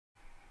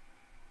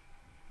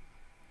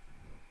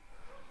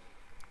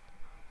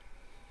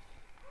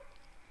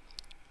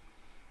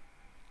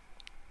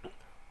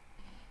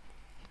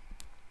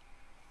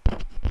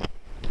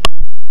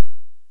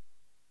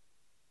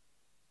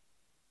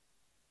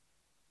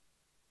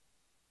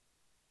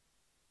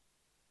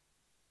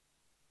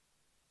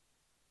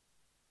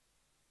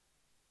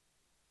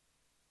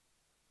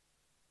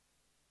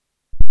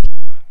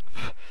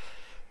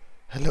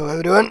Hello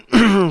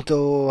everyone. तो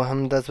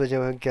हम 10 बजे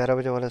 11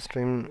 बजे वाला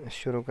स्ट्रीम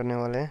शुरू करने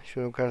वाले हैं।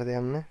 शुरू कर दिया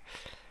हमने।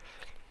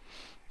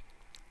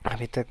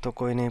 अभी तक तो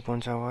कोई नहीं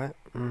पहुंचा हुआ है।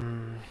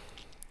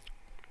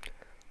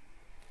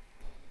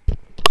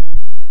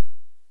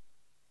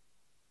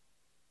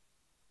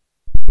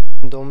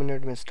 2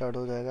 मिनट में स्टार्ट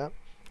हो जाएगा।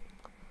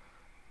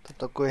 तब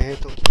तक कोई है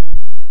तो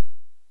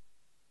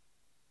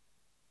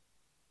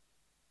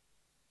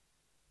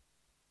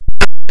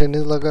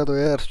टेनिस लगा दो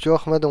यार।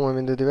 चौक मत दूंगा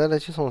मैं दीदी वाला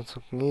अच्छी सोच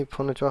नहीं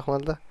फोन चौक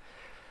मत ला।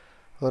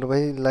 और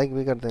भाई लाइक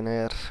भी कर देना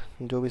यार,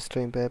 जो भी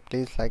स्ट्रीम पे है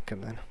प्लीज़ लाइक कर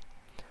देना।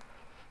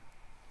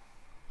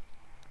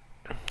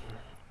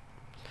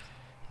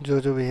 जो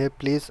जो भी है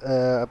प्लीज़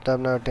अपना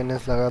अपना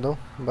अटेंडेंस लगा दो।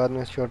 बाद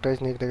में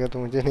शॉर्टेज निकलेगा तो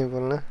मुझे नहीं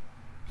बोलना।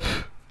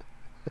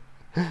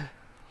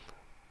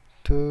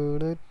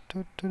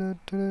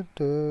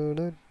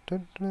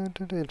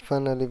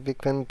 Irfan Ali big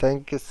fan,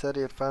 thank you sir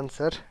Irfan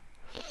sir.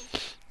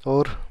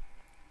 और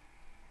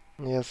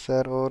यस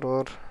सर।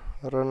 और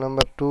रोल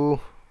नंबर 2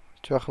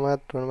 चौखमात,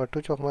 रोल नंबर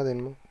 2 चौखमात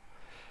इनमें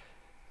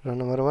रोल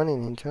नंबर 1 ही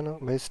नहीं चलो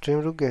भाई। स्ट्रीम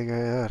रुक गया क्या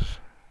यार?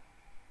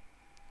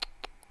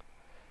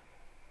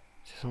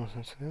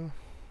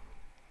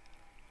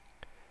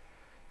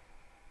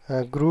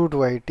 ग्रूड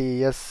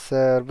वाइटी, यस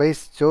सर भाई।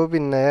 जो भी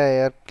नया है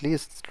यार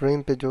प्लीज़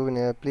स्ट्रीम पे, जो भी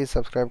नया है प्लीज़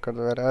सब्सक्राइब कर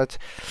दो यार। आज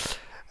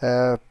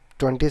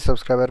 20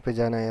 सब्सक्राइबर पे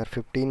जाना है यार।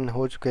 15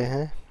 हो चुके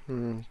हैं।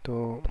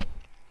 तो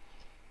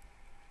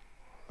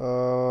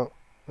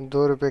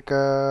 2 रुपए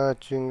का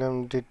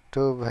च्युइंगम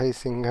डिट्टो भाई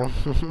Singham.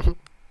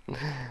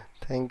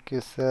 Thank you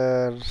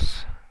sir,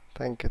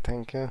 thank you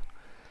thank you.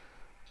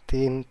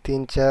 तीन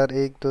तीन चार,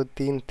 1 2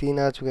 3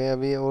 आ चुके हैं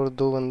अभी। और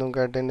 2 बंदों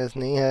का अटेंडेंस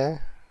नहीं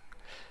है।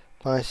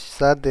 5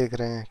 7 देख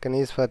रहे हैं।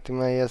 कनीज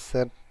Fatima, yes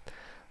sir.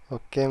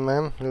 Okay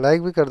ma'am,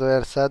 like भी कर दो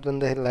यार। 7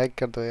 बंदे हैं, लाइक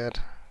कर दो यार।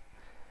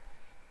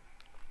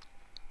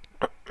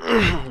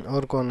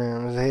 और कौन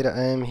है? Zaheer,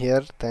 I am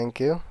here,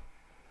 thank you.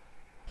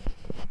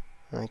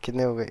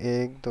 कितने हो गए?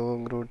 1 2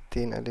 ग्रुप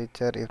 3 अली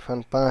 4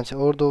 इरफान 5।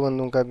 और 2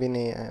 बंदों का भी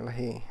नहीं है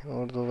भाई।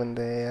 और 2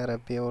 बंदे हैं यार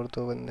अभी, और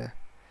 2 बंदे।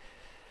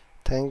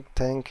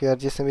 थैंक यू यार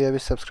जिसने भी अभी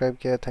सब्सक्राइब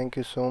किया, थैंक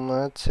यू सो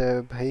मच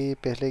भाई।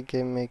 पहले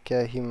गेम में क्या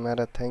ही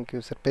मारा, थैंक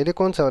यू सर। पहले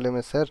कौन सा वाले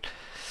में सर?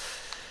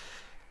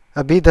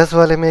 अभी 10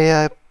 वाले में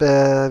या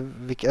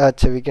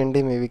अच्छा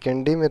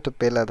वीकेंडी में तो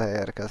पहला था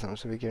यार, कसम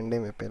से वीकेंडी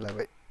में पहला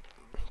भाई।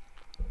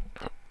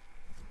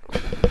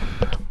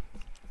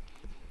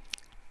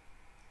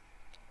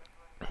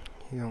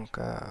 यूं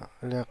का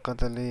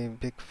Liaquat Ali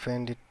big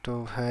fan ditto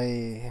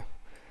भाई,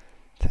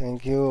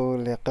 थैंक यू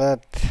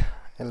लियाकत।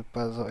 एल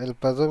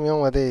पाजो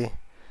म्यों मदे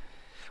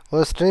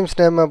और स्ट्रीम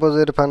स्नैप में पोज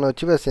इरफान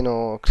अच्छी वैसे नो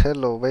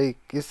खेलो भाई।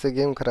 इससे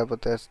गेम खराब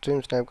होता है, स्ट्रीम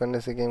स्नैप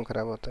करने से गेम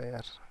खराब होता है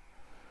यार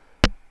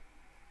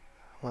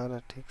हमारा।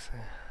 ठीक से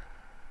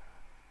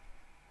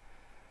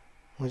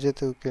मुझे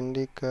तो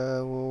कैंडी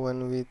का वो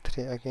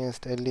 1v3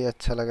 अगेंस्ट एली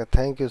अच्छा लगा,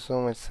 thank you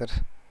so much sir.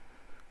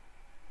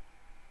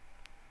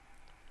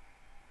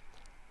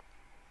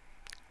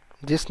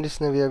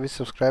 जिसने भी अभी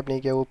सब्सक्राइब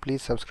नहीं किया वो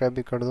प्लीज़ सब्सक्राइब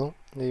भी कर दो।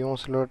 यूँ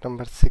स्लॉट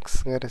नंबर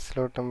 6 मेरे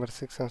स्लॉट नंबर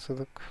 6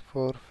 संसुदक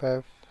 4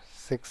 5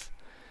 6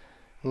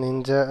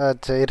 निंजा।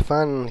 अच्छा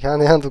इरफान यहाँ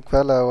यहाँ दुख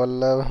वाला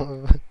वल्ला।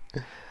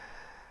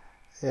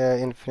 या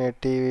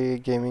infinity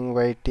gaming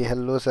YT,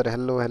 hello sir.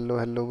 Hello hello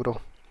hello bro.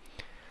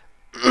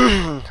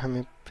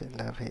 हमें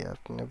पहला भाई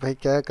आपने भाई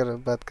क्या कर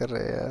बात कर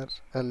रहे हैं यार?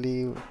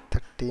 अली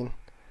 13,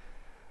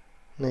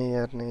 नहीं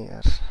यार नहीं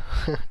यार।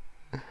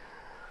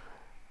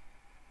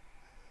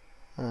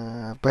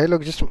 भाई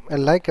लोग जिस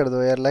लाइक कर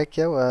दो यार। लाइक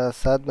किया हुआ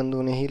 7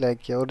 बंदों ने ही लाइक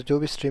किया। और जो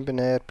भी स्ट्रीम पे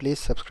नया यार प्लीज़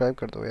सब्सक्राइब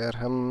कर दो यार।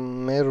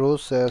 मैं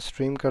रोज़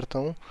स्ट्रीम करता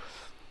हूँ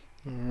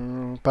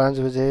 5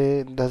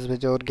 बजे, 10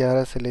 बजे और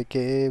 11 से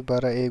लेके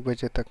 12 1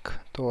 बजे तक।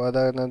 तो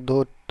आधा ना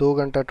 2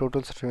 घंटा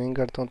टोटल स्ट्रीमिंग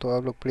करता हूँ। तो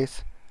आप लोग प्लीज़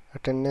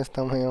अटेंडेंस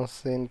तम है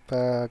उससे इन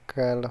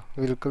पर।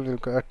 बिल्कुल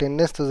बिल्कुल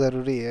अटेंडेंस तो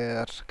ज़रूरी है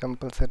यार,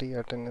 कंपलसरी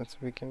अटेंडेंस।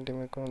 वीकेंडी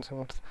में कौन से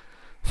मूड?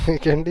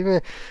 वीकेंडी में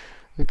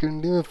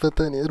वीकेंडी में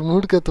पता नहीं यार,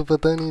 मूड का तो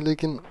पता नहीं,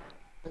 लेकिन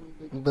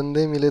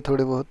बंदे मिले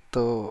थोड़े बहुत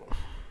तो।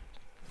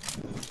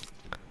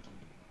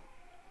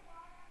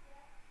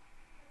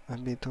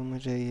 अभी तो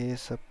मुझे ये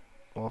सब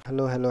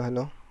हेलो हेलो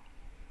हेलो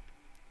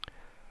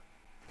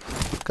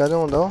कहाँ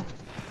जाऊँ?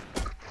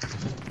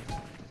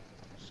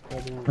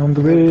 On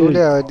the way.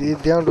 डुल्या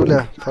दियाँ डुल्या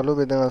फॉलो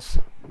भी देंगे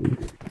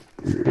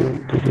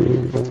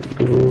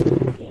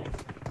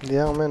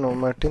दिया मैं नो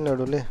मार्टिन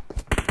डुले।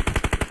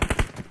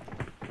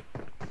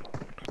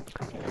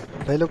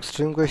 भाई लोग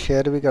स्ट्रीम को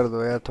शेयर भी कर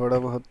दो यार थोड़ा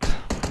बहुत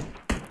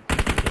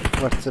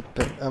व्हाट्सएप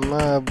पे। अम्मा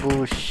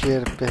अबू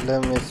शेयर पहला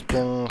मैं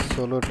स्पेन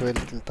सोलो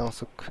 12 खेलता हूँ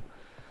सुख।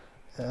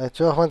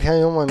 अच्छा हम यहाँ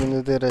यूँ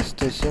मामी दे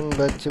रजिस्ट्रेशन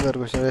बच्चे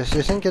वर्गोशन।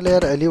 रजिस्ट्रेशन के लिए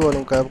यार अली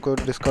वालों का आपको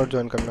डिस्कॉर्ड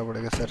ज्वाइन करना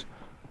पड़ेगा सर।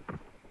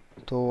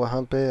 तो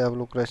वहाँ पे आप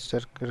लोग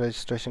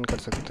रजिस्ट्रेशन कर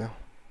सकते हो।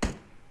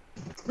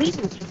 We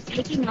will be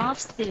taking off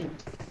soon.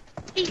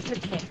 Be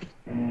prepared.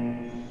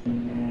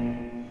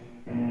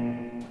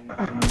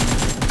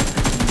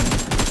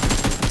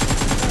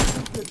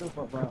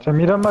 अच्छा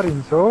मेरा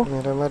मरीन सो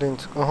मेरा मरीन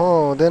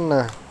ओहो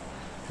देना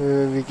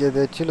vilket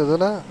är chilo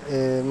dola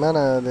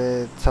mana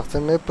de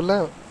saksen med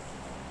pula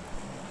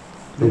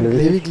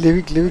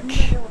Livik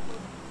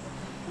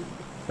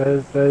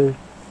सही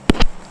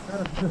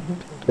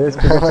इस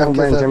पे हमारे सब के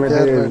बेंच साथ में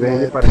प्यार थे बढ़ने जहनी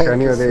है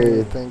परेशानी हो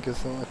रही थैंक यू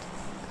सो मच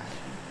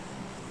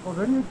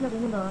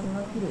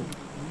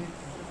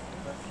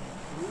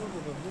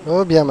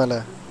ओ बिया मला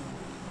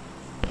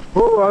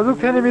هو أزوج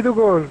ثاني بيدو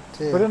جول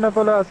sì ولنا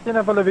فلا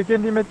أسكينا فلا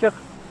ويكندي متك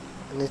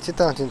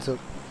necessita cinso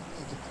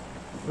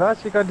لا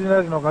شيكا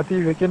دينار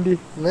نقطي ويكندي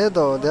me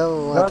do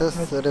devo لا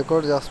ates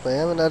record jas pa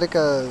ya mena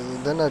reka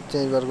dana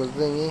change bar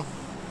guzdengi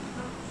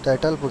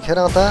title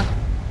pukhera ta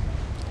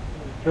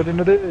شو دي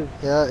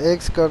ya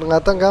x card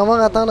ngata gama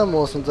ngata na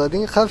mosun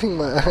jadi khafing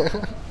ma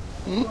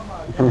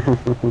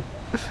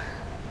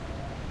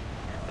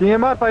tinha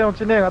mar pa yung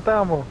chineng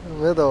atamo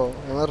me do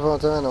mar fa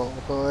chano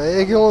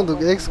ek ondu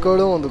x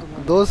card ondu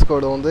dos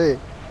card ondu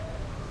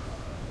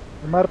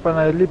mar pa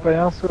na eli pa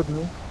yung sud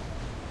ni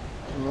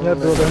ya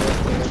dole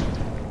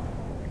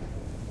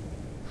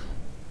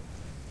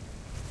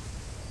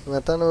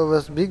ngata no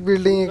bas big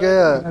building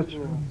gaya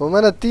वो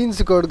मैंने 3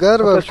 squad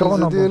घर वापस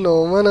दी no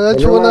मैंने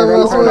छोना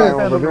छोना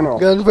मासूम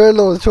gun fail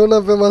लो छोना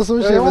पे मासूम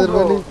शेर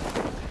बनी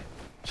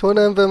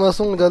छोना पे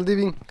मासूम जल्दी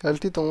भी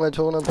गलती तो मैं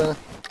छोना पे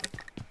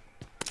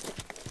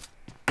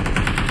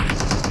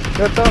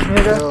ya ta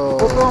mega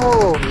poco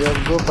ya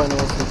go पानी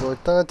उसको को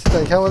इतना अच्छी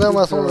तरह क्या होता है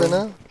मासूम है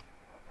ना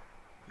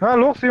ha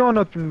lok si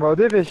ono tin ba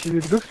de ve shi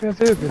duk fin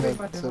se de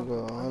सको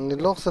अन्य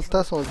लोग सस्ता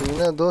सोचते हैं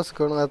ना 2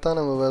 स्क्वाड आता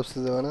ना मैं वापस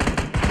जाना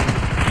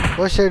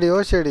ओ शेडी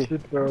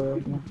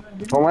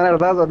Oman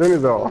erdazo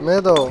dunizo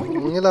मैं तो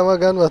नीला मैं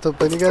गन बात तो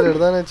पनी का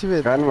लड़ता ना चिवे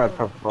gan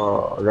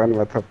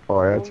matappo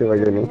ya ci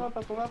bagani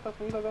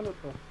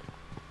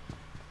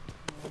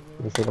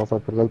Neyse kasa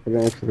pırgal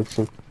pırgal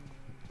introduction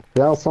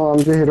ya son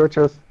amca hero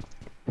çöz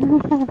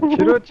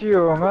chirochi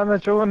yo ngana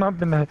chogo na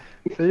bin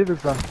sei duk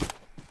san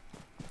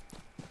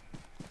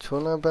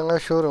छोना पे ना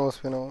शोर है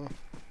उसपे ना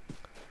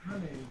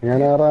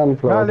yani aran ha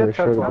flow let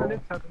şöyle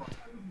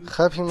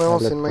خافي ما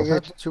وصل ما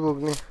جيت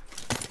تشوفني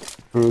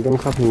Dum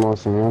khafif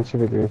olsun ya ci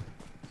bagani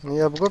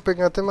يا بقول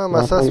بيجاتي ما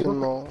مساس في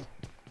المو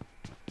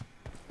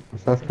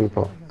esas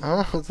tipo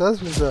हाँ مساس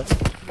في ذا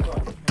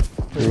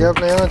ये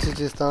अपने यहाँ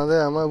चीज़ ताँ दे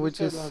हमारा वो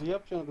चीज़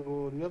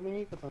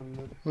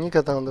नहीं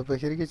करता हूँ तो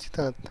पहले की चीज़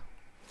ताँ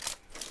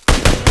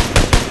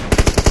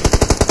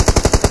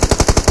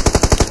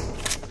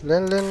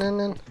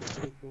लेन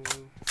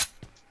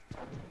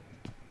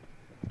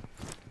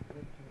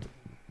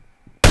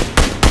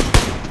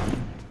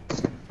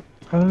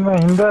hanma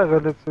hinda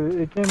galet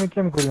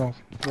ekem koruyoruz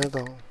मैं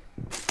तो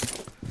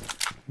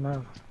na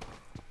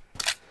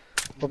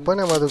ओपन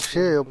है माधुक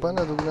शे ओपन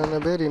है दुगना ना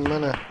बेरिन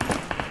मना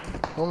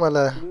वो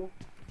मला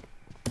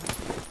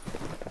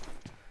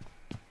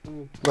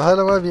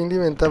बहाला ما بيندي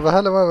من تا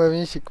بहाला ما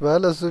بيشك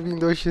بहाला سو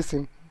بيندو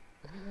شيسين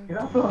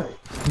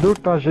duk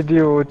ta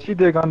shidio chi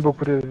de gan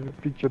bokure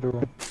picture do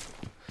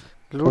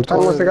लूट Utan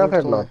mo siga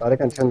therlo tare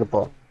kan chendo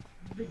po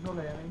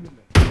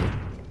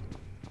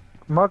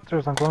mark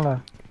tro san kolna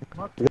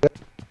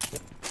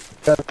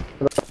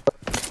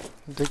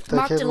देखता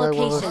Marked खेल a मैं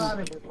वो location.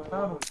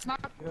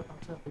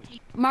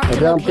 Marked a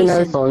Jam pin hai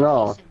location. so no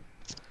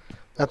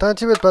आता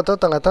अच्छी बात पता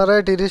था आता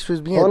राइट इरिश विज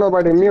भी है Ono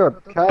body mute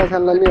kya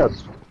khala mute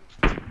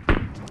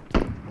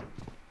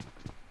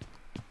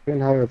pin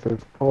hai to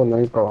phone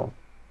nahi ko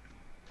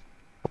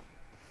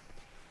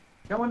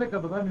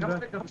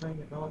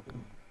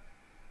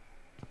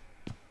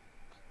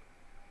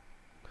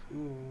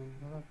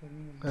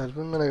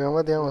ألبوم من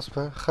أجمع ديام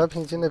أصبح خاب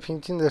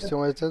فينجين درس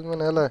يوم أجد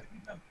من هلا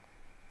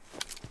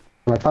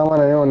mata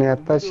mana yo ni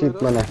hatta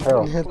sheet mana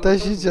hayo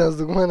تاشي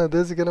جاز دكمان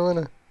هذا كنا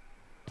منا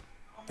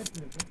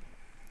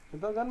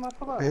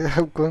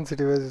अब कौन सी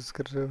डिवाइस यूज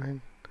कर रहे हो भाई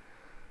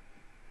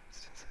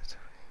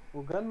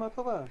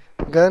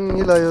गन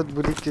ये लायो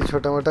बुलिक की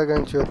छोटा मोटा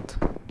गन चोत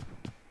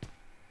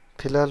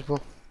फिलहाल वो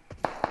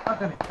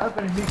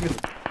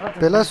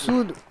पहला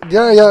सूद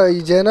या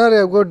जेनर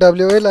है वो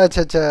डब्ल्यूएल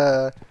अच्छा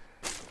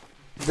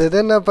दे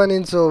देना पन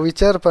इनसो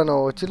विचार पनो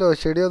चलो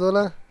शेडियो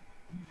दोला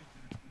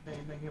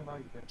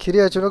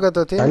खिरिया चुनो का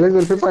तो थी ali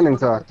zulfi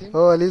paninsa ओ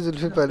Ali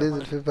Zulfi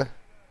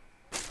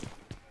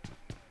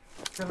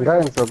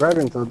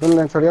garinso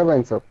dunlen soria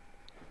bainso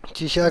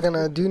चीशा का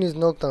ना ड्यूनिस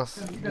नोक्तास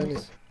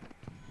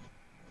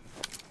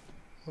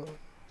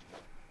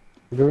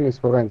dunis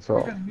porenso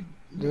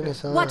ड्यूनिस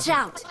हाँ Watch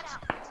out!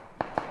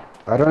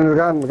 aron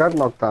gan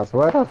noktas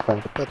waratan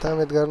पता है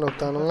मेरे घर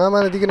नोक्तानो ना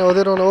माने दिखने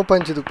उधर उन्हें ओपन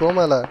चिदु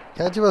कोमाला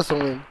क्या चीज़ बस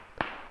होंगे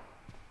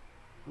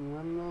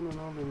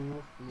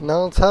ना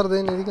सार दे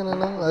नहीं दिखने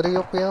ना अरे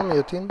यो क्या में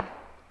होती है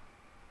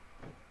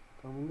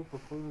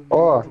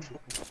oh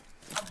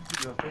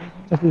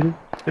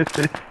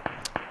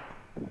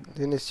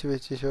ड्यूनिस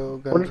चीशो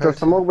gun ulto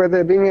smoke bede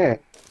binge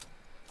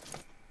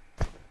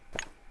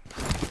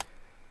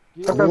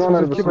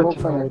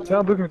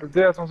tiens duk mi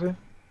de attention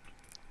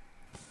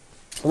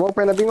smoke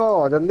pena bingo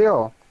jaldi ho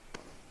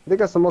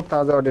dika smoke ta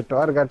do de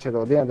tor gar che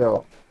do dia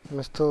do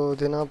मैं तो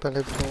देना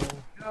पहले तो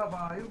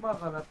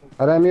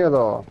are mio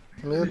do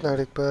Miut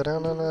narik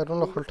parana na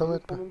runa khulta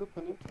miut pa.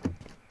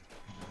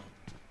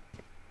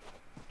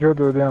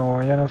 Jodo de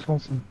o yana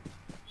sonsin.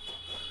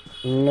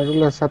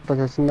 नगुला सात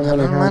पचास सिंदमा Aran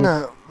लेखा mana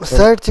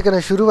side chicken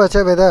shuru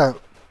bacha beda.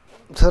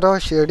 Sara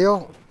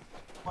shedio.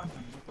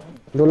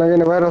 दुलागे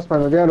ने virus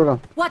पाना दिया रुला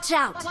Watch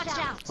out!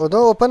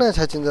 Odo open hai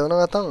chachin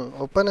jauna atang.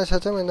 Open hai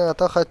chacha mena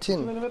ata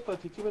khachin.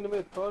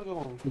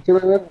 इसी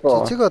में मेरे को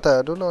Chichi kota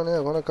hai dulo ne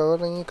gona cover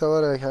nahi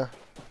cover hai kya.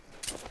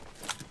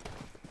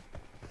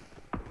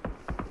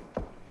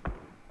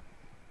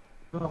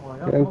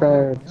 इनका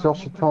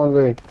सोच थान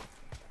वे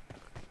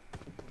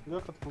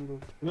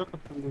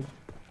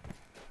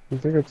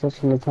इसे के सोच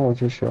ने थान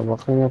चीज़ है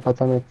बाकी में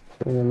पता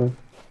नहीं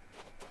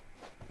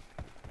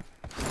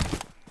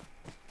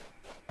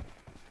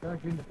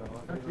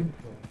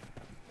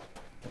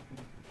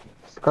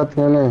स्कॉट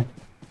ने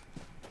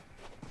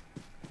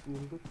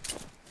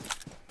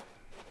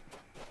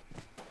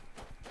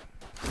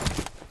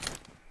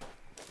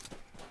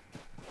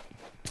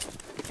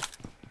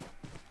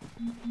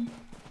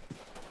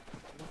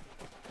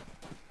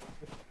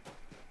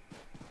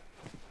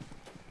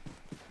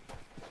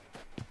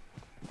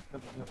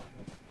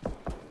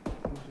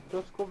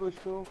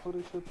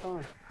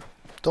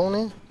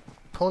Tony,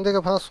 phone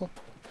dega phasu.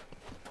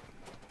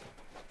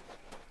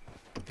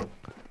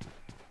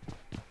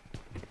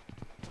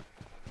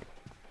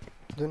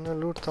 Dunna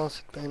loot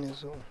tasit pehne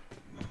zo.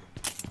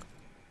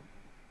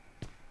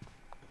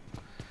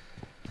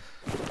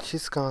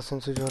 चीज कहाँ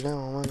से जो ले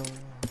मामा ना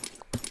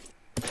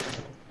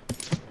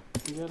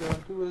यार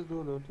आरटीएस दो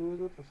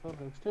तो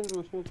साला एक्सटेंड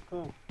रोशनी का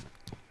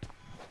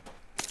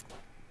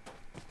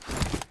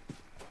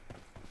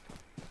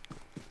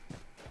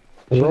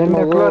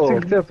Şimdi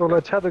klasik ses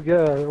olacak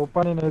ya.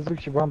 Opanın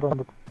ezük şi bam.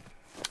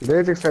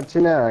 Basic सच्ची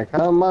ने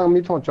खाना मांग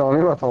मिठो चावल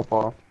में बताओ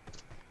पा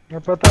Ya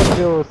pata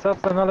diyor saf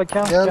sanala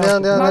kyan.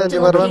 ध्यान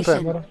दीवार वन पे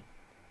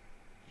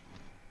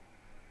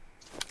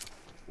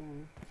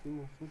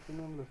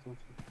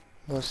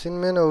मशीन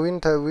में ना विन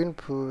था विन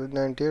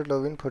 98 लो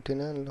विन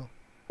 49 लो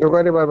यो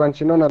गाड़ी बार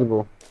बंचिनो नलबो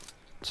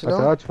चलो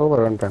अच्छा छो बार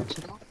घंटा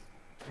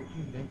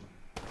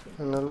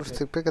नलूर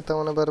सिपे कहता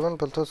हूँ ना बरबन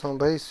पर तो सो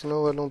भाई स्नो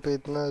वालों पे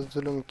इतना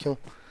जुल्म क्यों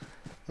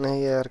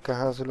नहीं यार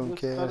कहाँ जुल्म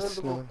किया है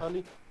स्नो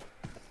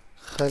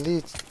खाली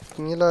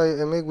नीला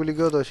एमे गुली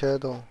गयो तो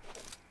शायद हो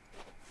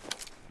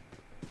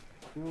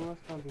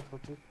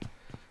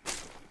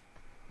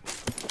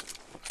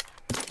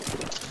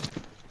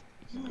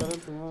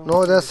नो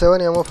दैट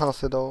 7 एमो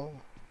फांसे दो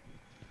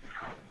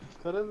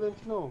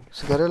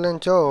सिगारेट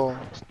लेंचो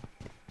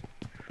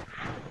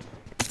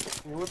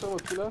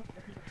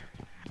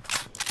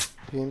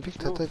पिंपिक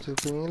था जो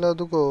नीला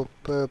दुको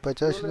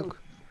 50 लोग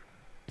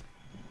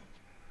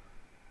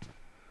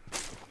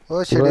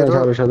ओ शेडी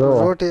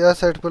रोटी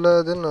एसेट पुला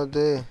देनो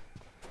दे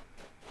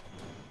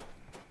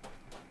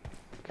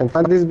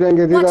Kan this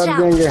biange di dar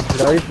biange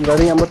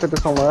dari yang betul tu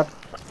sama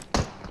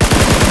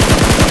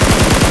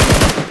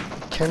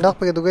खेंडा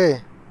पे दुगे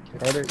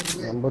dari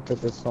yang betul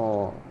tu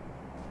sama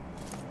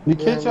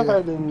Niye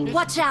çakardın?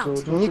 Watch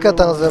out! ni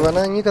kata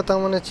zabana ni kata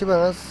mana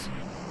chibas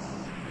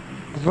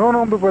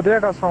Zonon bu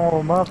badaya ka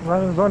samo mas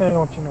lan zone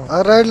no chino.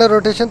 a right la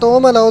rotation to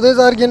mala ode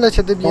zar gen la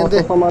chede biende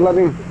sama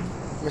lain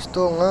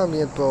misto nga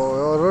mieto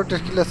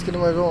rotate skill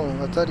ma go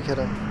atari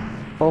khara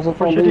Posso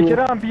Şedi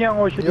kiran biyan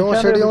o şedi.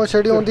 yo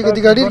shedi on dige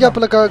gadi kya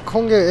pala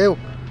khonge e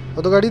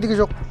o to gadi dige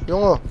jo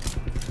yo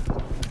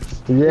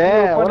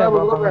Yeah, ora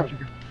bodo kan.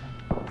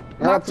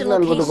 Marked a National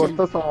bodo location.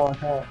 korto sama.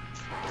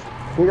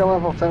 Ni kama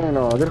foksang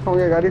no, dir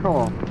khonge gadi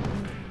khongo.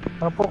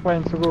 Apok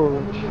pain sugo.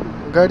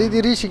 gadi di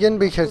ri shigen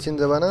be kherchin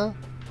zabana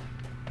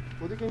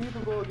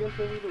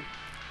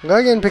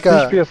ga gen pika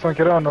Liş piyason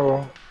kiran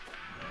o.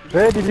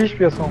 Ready liş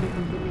piyason.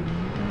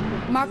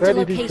 Marked a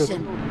Ready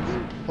location.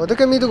 ode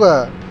kami duga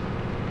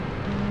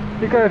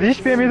Pika liş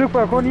piya miduk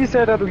pa kon iyi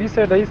seyda du iyi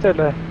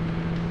seyda.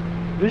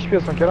 Liş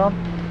piyason kiran.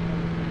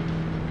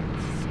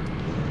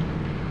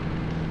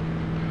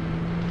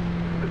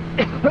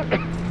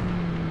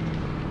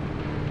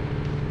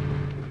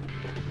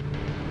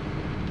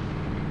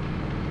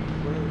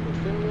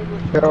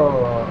 Pero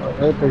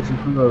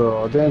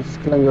pexicolo, dance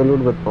klan yo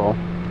lul betpo.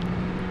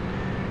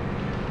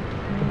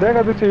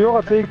 Dega du te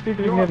yoga tek tek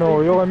ne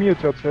no yoga mi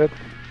uçat set.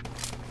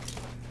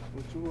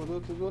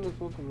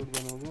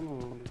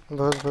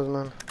 bas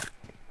man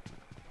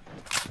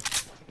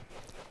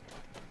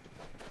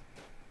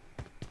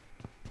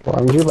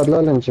Amji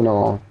badla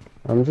lenchino.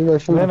 Amji Ne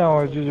dashin. na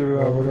o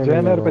juju.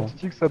 Jener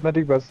paçik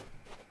satnadik bas.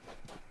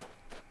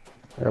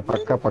 Ya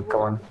pakka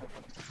man.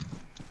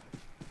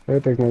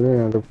 Teknoloji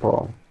yang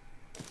dupo.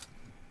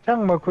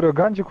 Chang ma kuro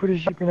ganji kuri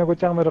shipina ko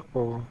chang merak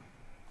po.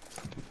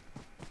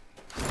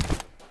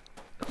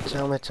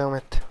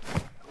 chamet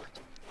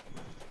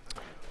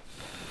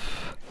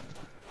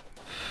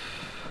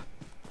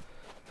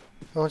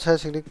o cha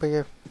sigdik pe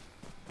ye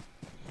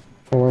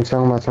Kawan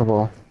sang masa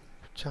po.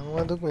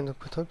 changwa duk min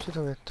ko thop chi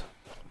to vet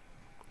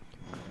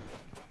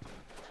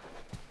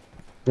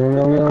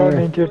Kar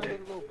linkit.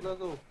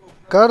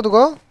 kar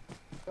dugo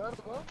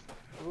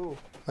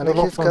ane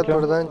Yok, his kat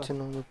yok. bardan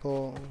chino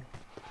po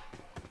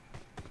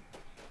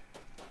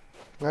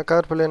मैं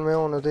car plane में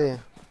हूँ दे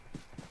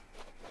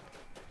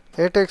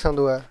 8x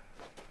अंदुआ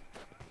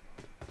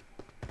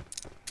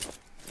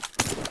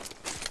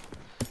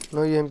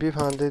no UMP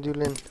फांदे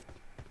दिलेन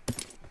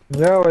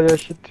Ja, aber ja,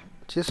 shit.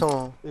 चीसों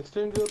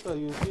extend जो होता है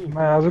UC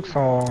मैं आजुक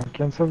सा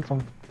कैंसिल सा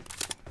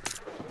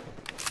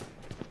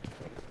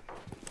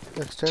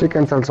extend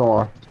Chicken cells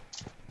on.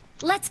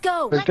 Let's go.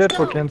 Filter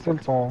पर कैंसिल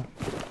सा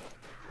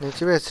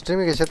नीचे पे स्ट्रीम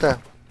के चता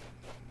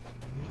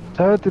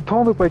चाहे तो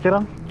थोड़ा पे करा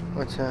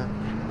अच्छा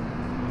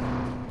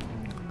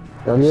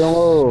Jaliyo.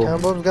 क्या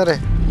बोल करे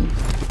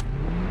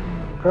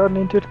कर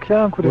नीचे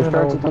क्या करे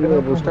ना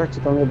Booster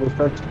chitange.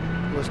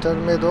 बूस्टर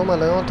में 2 में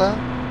लगाऊं था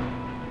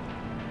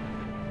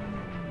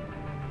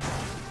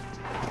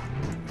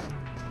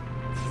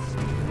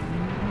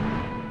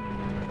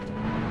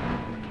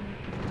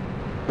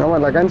Tama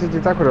la cancha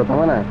chita kuro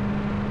tama na.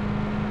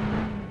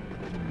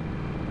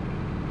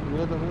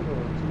 मैं तो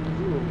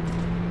जीरो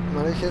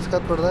मैंने खेस का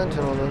प्रदान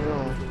चलो ना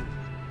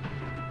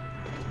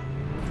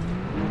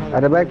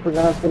Are back pe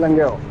ganas ke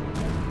lange ho.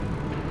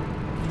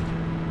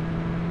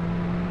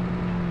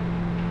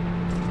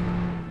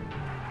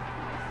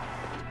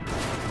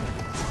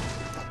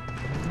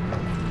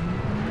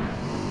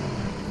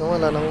 no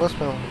la nangos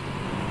पे हूँ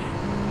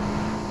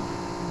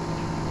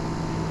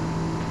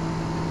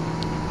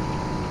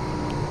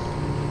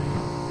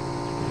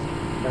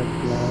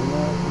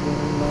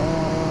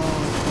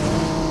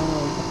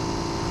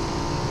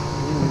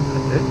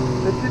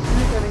Эти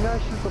две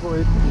координаты с тобой,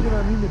 эти две на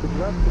мини, это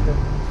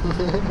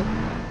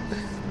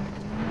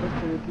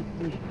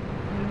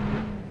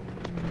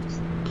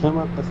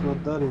كما قسمت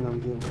داري نام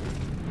جيم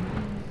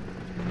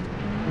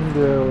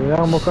Я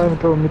мукаем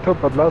то мито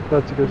подлат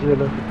тачка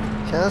жела.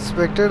 क्या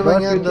स्पेक्टेड बस बन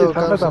गया ये तो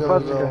थांबा कम से थांबा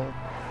कम ठीक है.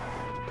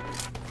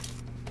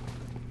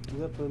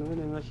 إذا فنوين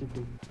ماشي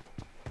فيه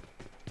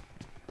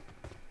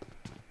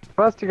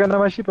Plastica na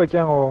mashi pa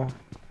kya ho.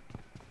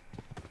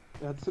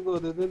 هتسيبه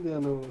ده دي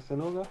أنا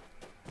سنوغا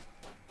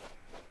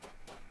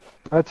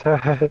अच्छा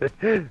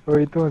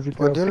वही तो मजी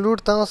वो दिन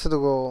लूटता हूँ सिद्धू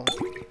को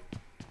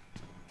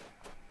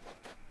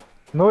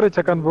नोरे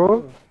चकन बो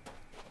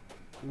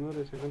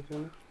نوري شكل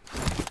شنو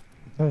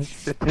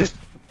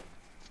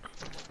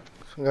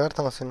गार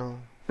था सिनो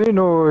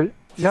Pino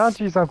यहाँ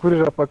चीज़ खुरी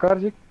रहा पकार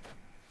जी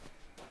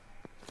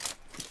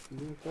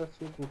دي كاس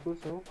شيء نقول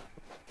سو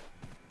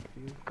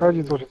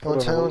काजी तो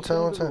अच्छा अच्छा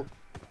अच्छा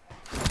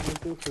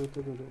ممكن سوي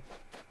كده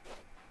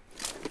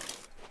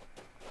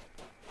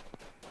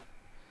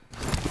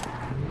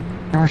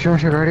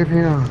Yoshi गाड़ी पे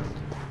ना.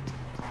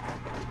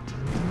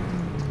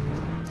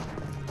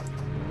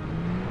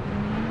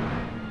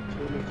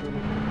 चलो चलो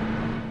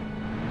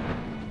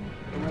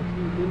أنا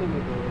في دينا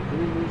مدة دي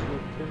مش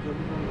كيف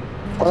جابوا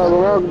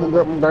Ola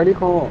गाड़ी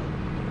को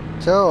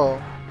चलो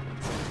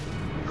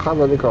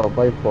खादा दिखाओ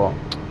पाइप को.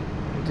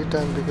 दी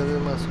टाइम दिखा दे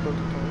मास्कोट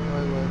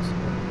आई मैक्स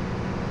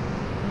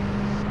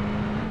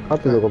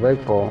खाते देखो पाइप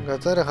को.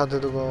 गज़र खाते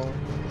तो को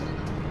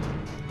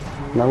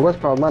Nangos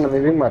pa mana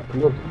moving mat.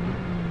 Look.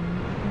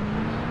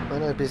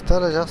 मैंने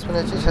पिस्ताला जास में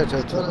अच्छी छट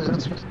छट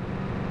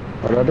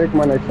Ola देख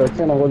mana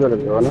एक्सट्रैक्शन ना हो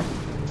जाएगा ना.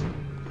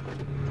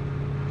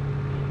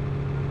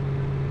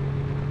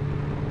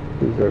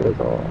 इधर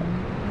तो.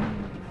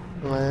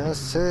 मैं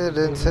से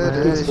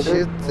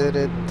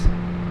शितरत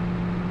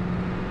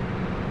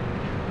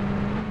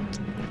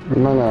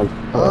ना ना.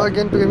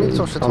 अगेन पे मिक्स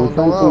ऑफ शट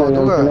होता Samsung है ने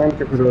तो का नाम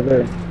के फिर होते.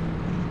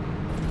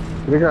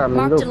 देखा Marked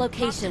मिंदो. a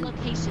location.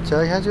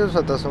 चाहे यहाँ जो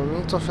सत्ता सो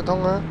मिक्स ऑफ शट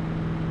होगा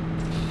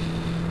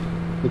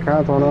दिखा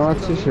तो ना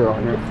अच्छी सी हो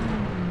ने.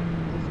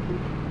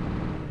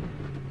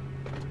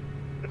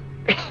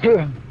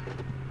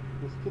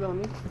 مشكلة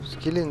هوني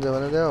स्किल इन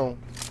जमाने दे आओ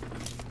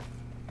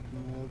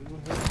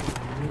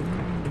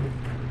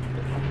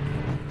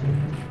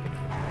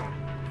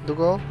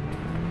दुको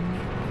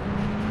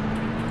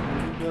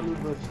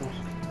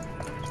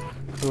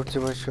लूट से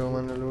बच्चों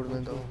मैंने लूट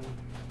में दो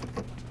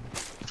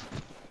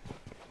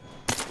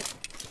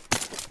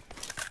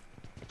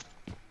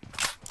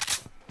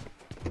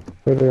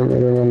मेरे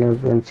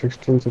मैंने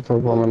 16 से तो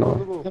बना.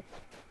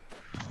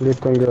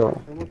 Ditto गया.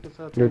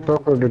 Ditto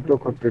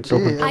को.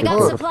 I got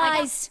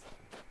supplies.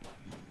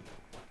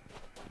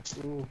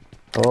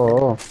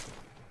 Oh.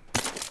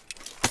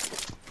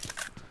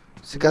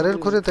 Cigarette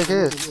खुरे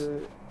तकेस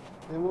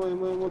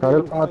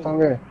Karel पात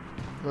होंगे.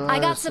 I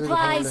got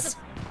supplies.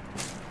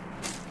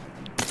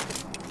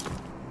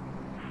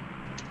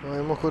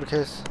 एमो खुर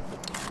खेस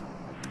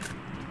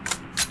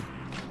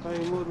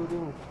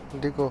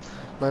दिको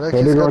मैंने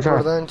Ready, किसका Gosha?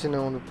 प्रदान चिन्ह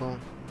उन पे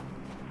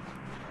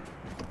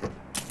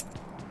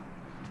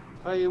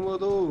هاي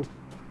مودو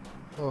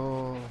ओ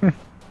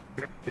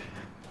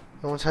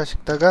हम शायद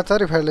तगा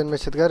तारी फाइलन में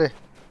चित करे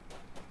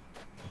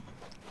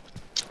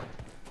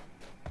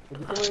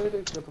دي كمان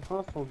ايه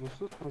تتفاصل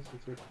بصوت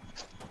خاصة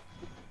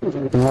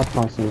ना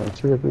फांसी है.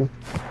 ठीक है.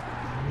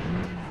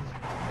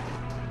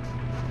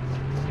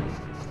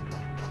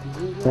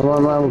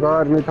 हम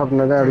गार में थप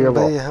न दे दिया.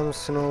 भाई हम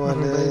स्नो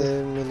वाले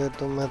मिले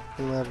तो मत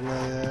मरना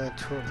यार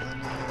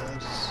छोड़ना यार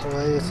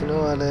भाई स्नो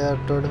वाले यार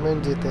टूर्नामेंट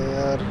जीते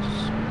यार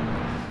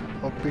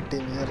ओपी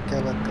टीम यार क्या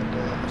बात कर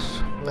रहे हैं यार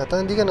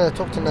Ngata ndi kana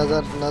chok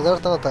nazar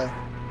ta ta.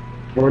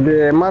 Godi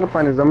MR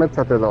pani zamet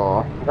sate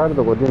do.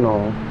 Gardo godi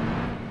no.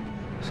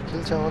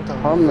 Skill chawan ta.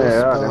 हमने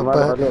यार MR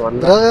वाले वाला.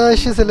 Bra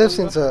she se left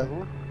sinsa.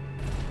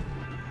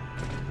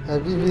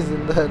 Habibi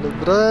zinda है लो.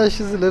 Bra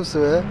she se left so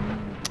है.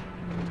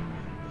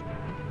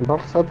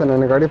 Box साथ है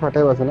ना गाड़ी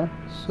फटे बस ना.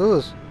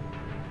 Sus.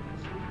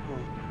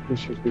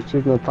 इस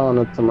चीज में था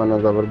ना तुम्हारा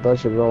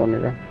जबरदस्त शिवा होने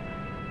का.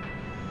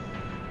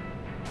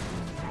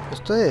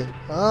 Estoy.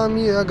 Ah,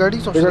 mi गाड़ी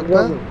चोक टिकट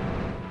सकता.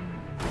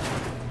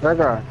 क्या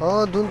का?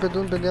 हाँ दून पे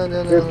ध्यान.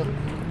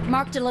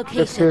 Marked a Yes,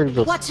 location.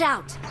 yes. Watch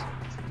out.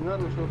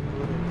 Nerede şu?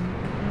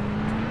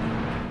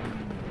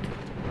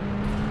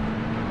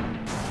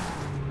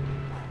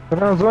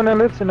 Around zone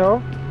let's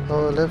know.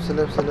 Oh left से.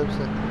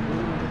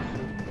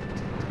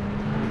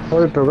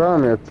 कोई तो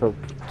काम है तो.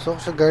 चोक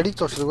से गाड़ी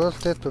चोक से गोल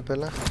स्टेट पे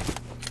पहला.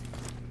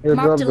 ये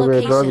Mark the ड्रॉप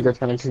दो ड्रॉप location. के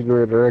चैनल ठीक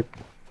हुए डायरेक्ट.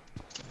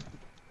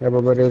 या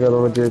बाबा रे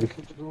jail.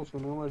 Kötü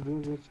olsun ama dün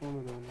geçeceğim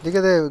de.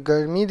 दिखे दे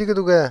गर्मी दिखे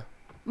तू गया.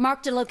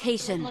 Marked a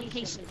location.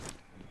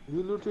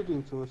 You looted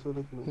him so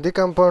like no. दिख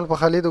कंपाउंड पर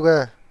खाली तू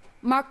गया.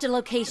 Marked a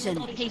location.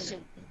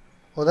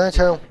 उधर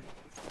छाओ.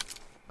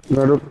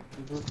 गाड़ो.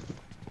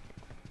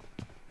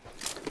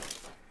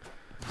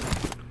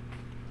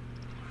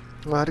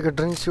 बाहर का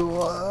ड्रिंक से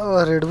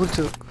रेड बुल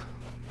से.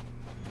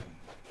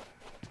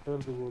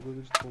 Nerede bu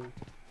odada işte.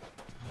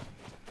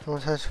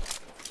 अच्छा.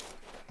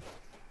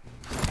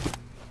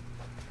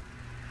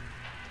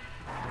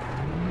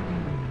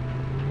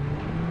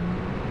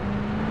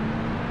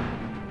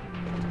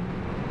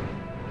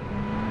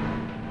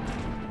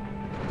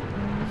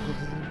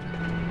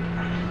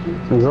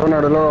 जोन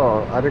अडलो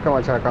अरे का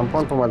मचा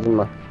कंपाउंड पर मजन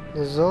मा.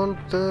 जोन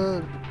तो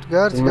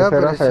यार मैं तेरा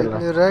जगह साइड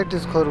पर राइट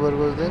इस कॉर्नर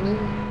को देनी.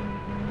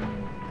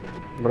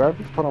 ब्राइट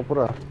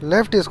पूरा.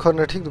 लेफ्ट इस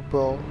कॉर्नर ठीक दुख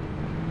पाओ.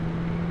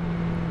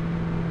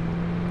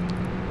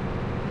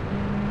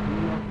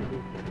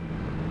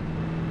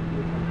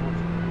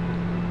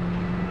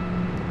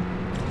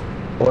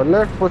 और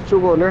लेफ्ट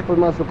पोस्चुगो लेफ्ट पर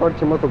मास कॉर्ड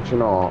की मत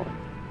ऑप्शन हो.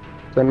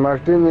 Saint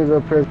Martin is a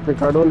press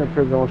पिकाडो ने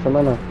प्रेस जो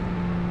सना.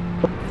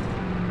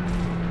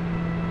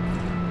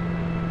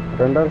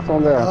 रेंडर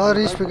सोंदे. और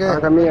इस पे गए.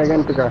 कमी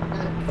अगेन पिका.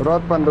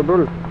 रोड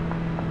पंदुल.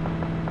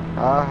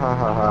 हा.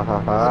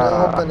 अरे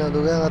ओपन है तो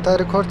गया. आता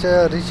रिकॉर्ड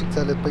चाहिए रिशिक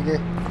चले पे गए.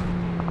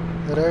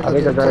 राइट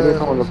अरे का गाड़ी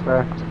तो लगता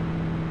है.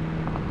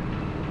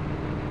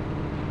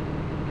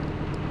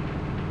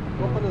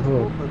 Open is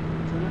open.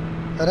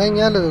 अरे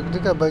यहाँ ले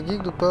दिखा बाकी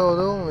दुख पाओ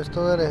दो इस्तो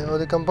करे और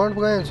द कंपाउंड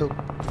पे गए सुक.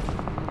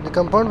 द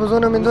कंपाउंड पे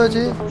जोन में दो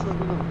अच्छी.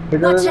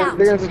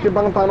 लेकिन इसके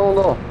बंग तानो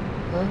दो.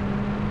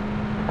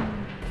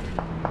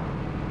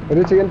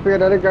 अरे चिकन पे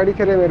डायरेक्ट गाड़ी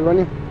करे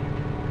मेहरबानी.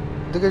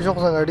 दिखे शौक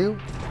सा गाड़ी.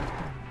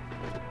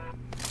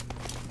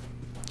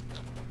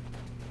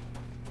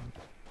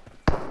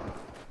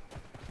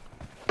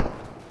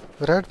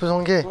 राइट पे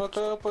होंगे.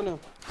 Orada open.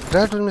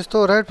 राइट पे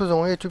मिस्तो राइट पे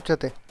होंगे चुप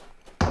चाहते.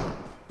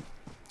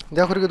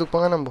 देखो रे दुख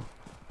पागा नंबो.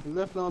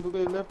 Left down to go,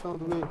 left down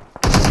to go.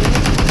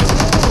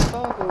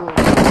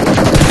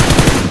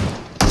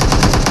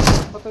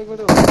 पता ही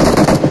करो.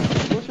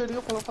 वो शेड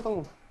यो पता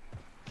हूँ.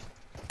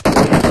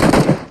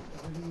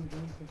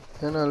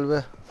 है ना अलबे.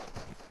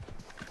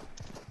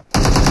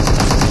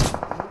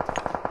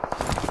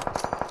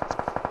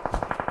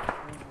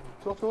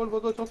 Çok sol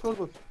bozo, çok sol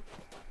bozo.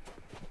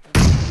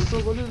 Ditto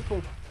golü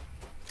tutun.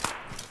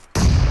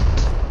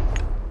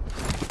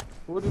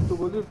 O Ditto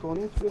golü tutun.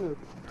 Onun için ne?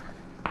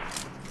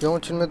 Yon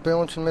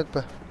çinmet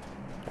पे.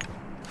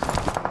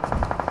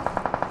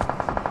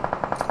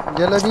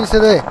 Gel अभी से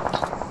दे.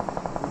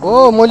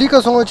 ओ मोली का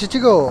सोंग चिची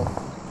को.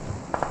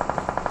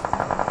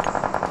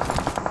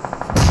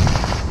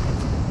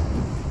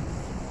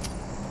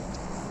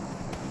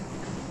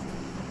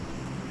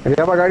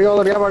 रिया गाड़ी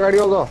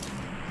हो दो.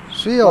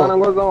 सुयो.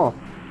 मानंगो दो.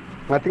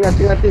 ngati.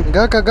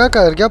 Gaka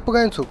gap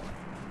gain su.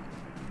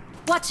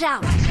 Watch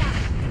out.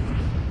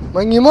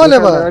 Mangi mole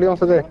ba. गाड़ी हो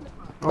सके.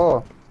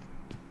 ओ.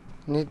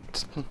 Ni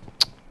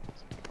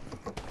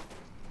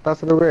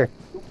Tas रुके.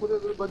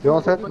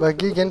 जो सर.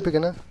 bagi gen पे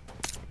ना.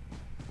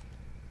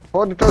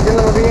 ओ डिटो के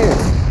ना मत ये.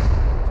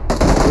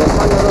 ये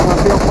पानी रो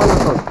हाथी ओपन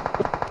कर.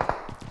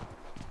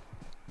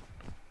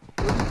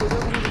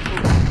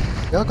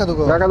 Gaka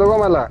दुगो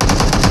मला.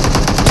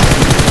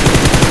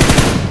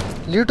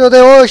 लीटो दे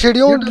ओ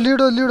शेडियो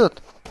लीडो.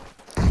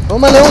 ओ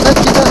मले ओ खत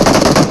कीता.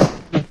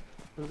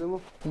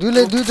 दू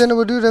देने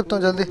बडू रेप तो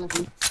जल्दी.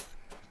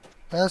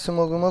 ऐसे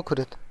मोगुमा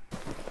खुरेत.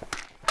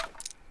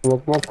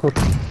 मok खुद.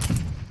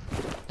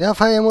 या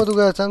फाई एमो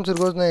दुगा चांसुर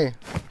गोज नहीं.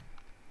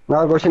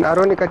 ना गोशिन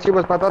आरोनी का ची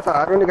बस पता था.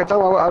 आरोनी का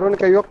चाव आरोनी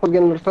का योग खुद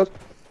गेन लुस्tos.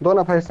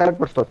 दोनों फाई साइड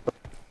पड़स्tos.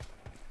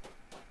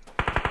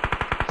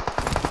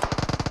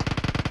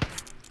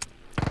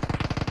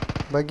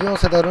 बागियों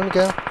से दारुन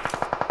क्या.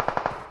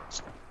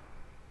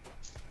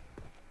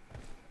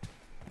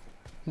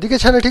 दिखे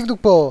छाने ठीक दुख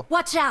पाओ.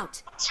 Watch out.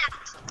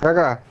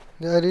 काका.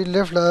 यारी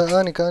लेफ्ट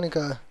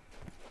आनिका.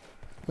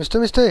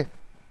 मिस्टर.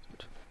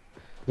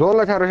 जोन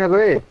ला चारो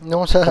शायद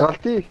नो सा.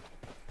 राती.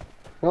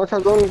 नो सा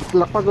जोन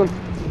लपा जोन.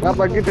 ना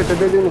बागी ते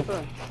दे देनु.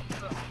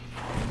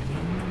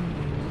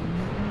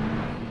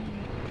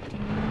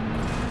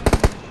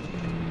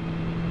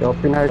 Jag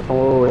finner här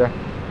kommer jag.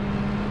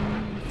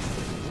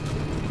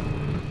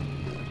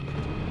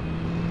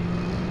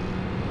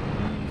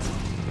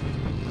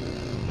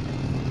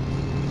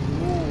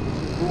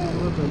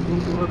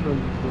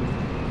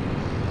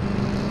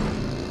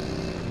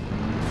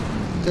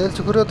 तेल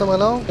चुकुरो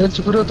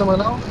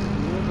तमलाओ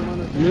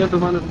Mira tu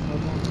mano.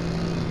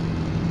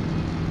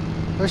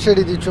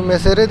 शेडी दी चुमे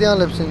सेरे दियां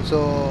लेप्सिन सो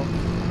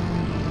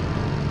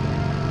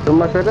तुम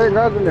मसरे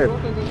गाजले.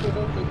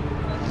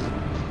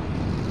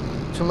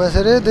 चुमे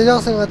सेरे देजा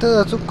से आते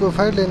अचुक को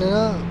फाइट लेने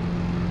ना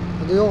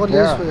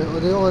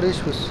ओदियो और रिश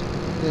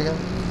देखा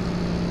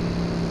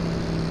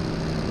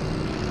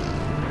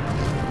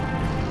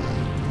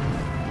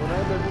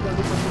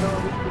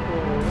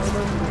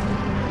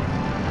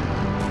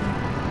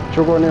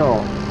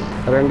Chugonio.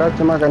 Renda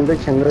cuma kandik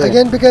chendre.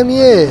 again became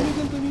ye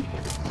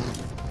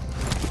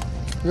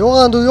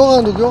yogandu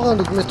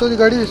mesto di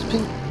गाड़ी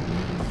spin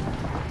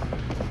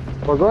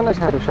Ozona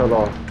şarı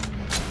şalo.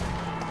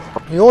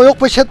 yok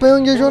पछत में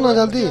होंगे जो ना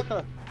जल्दी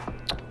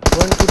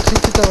 1 2 3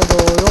 की तरह दो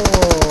यो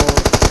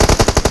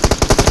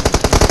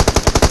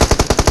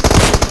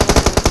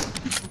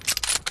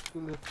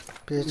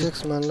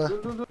PHX मान ला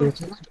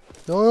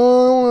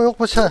yok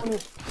पछत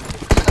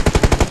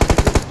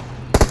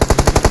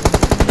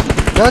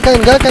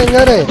गा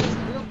कहीं रे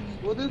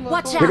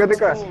Watch Dika out!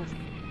 dika.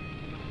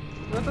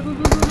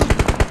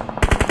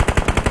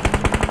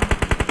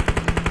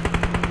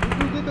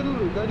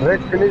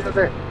 Rex finish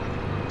होते.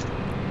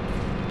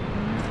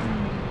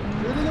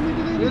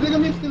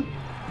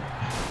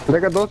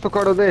 Dika दोस्त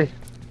करो दे.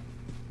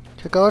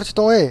 के कवर छ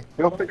तो है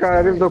Yok tika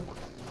arif dok.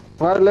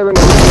 मार ले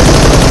बने.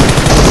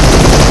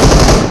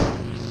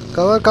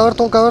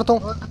 कवर तो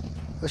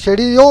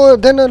शेडी यो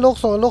देन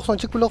लोक्सों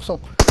चिक लोक्सों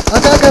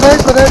आका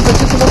राइट पे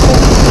चिक लोक्सों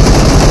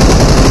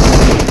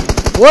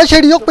वो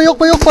shady yok pa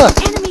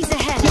Enemies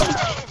ahead!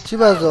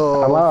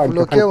 chibazo Ama,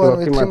 bloque kan wan tuwa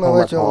vitri kima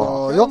mawacho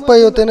tomato. yok pa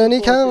yo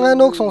tenani kha nga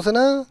loksong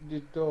sana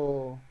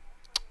Ditto.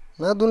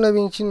 na dun la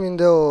vincin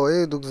mindeo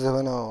e duk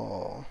zavana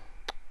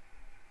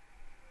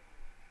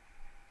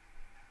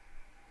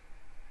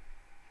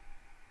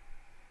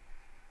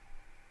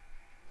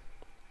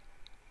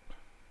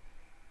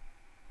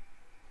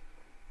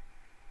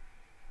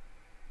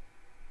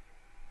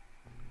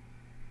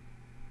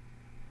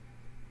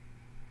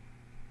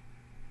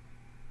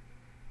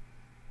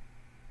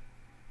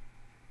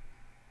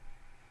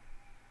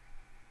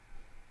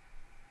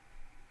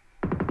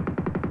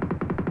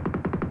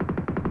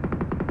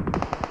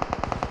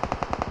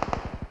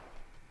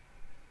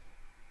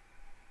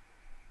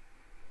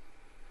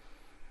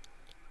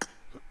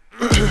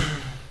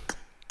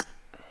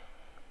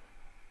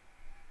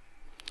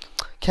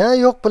kya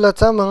yok pala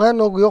cha manga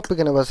nog yok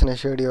pigana basne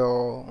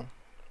shedio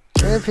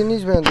e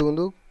finish ben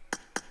dundu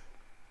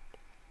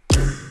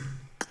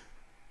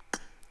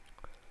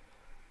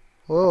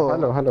oh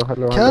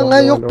Hello. kya nga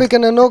yok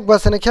pigana nog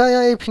basne kya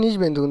ya e finish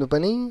ben dundu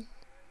pani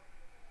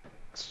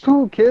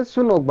Su kes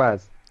su nok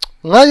bas.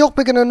 nga yok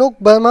pigana nog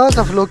ba ma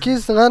ta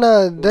flokis nga na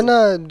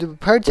dena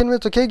fight chain में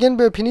तो के gain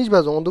पे finish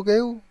bas ondu ke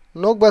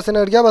nog basne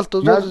arya bal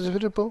to zo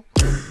फिर po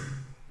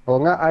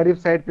होगा Arif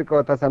side पे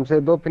कोता हमसे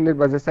दो फिनिश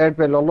बजे साइड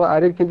पे लो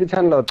आरिफ किंती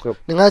छान लो तो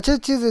nga che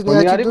chiz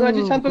nga Yaari che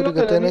baji chan to dun yok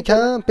gate na, kya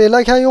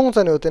pela kya yong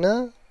chane hote na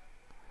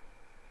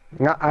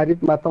nga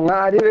Arif मातो nga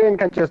Arif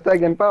इनका चेस्टा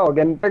गेन पाओ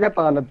गेन पे का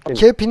तानत के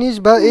ke finish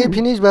ba e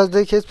finish bas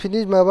de kes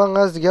finish ma ba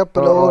ngas gap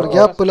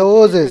pula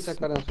ozes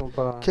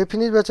ke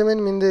finish ba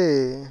chamen minde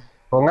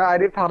होगा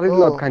आरिफ हारिस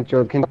लो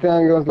खंचो किंती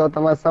आगे लो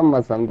तमा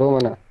सम दो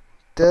मना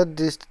te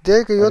de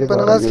ke yot pan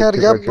ngas kar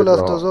gap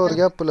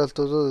pulas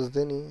to zo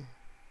deni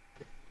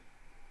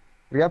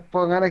रियाप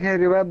पोगा ना के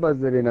revive बस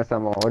दरी ना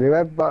samo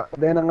रिवाइव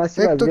देना nga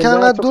ek to kya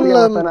nga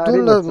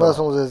dulla ma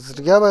song zes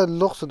gap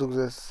lok su duk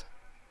zes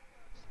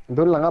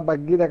dul nga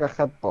baggi da ka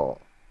khat po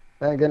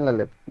ta gen la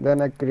lep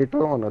dena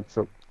krito onot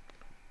su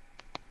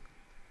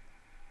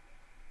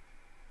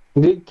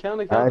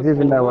Arif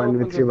ना one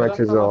विची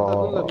बचे जो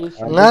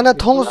nga na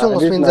thong song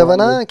spin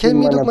zabana ke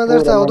mi duk madar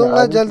sa odon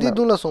nga jaldi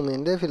dulla song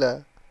men de fila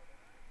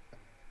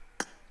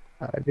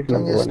Arif ना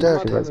one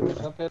विची बचे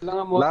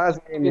last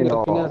game you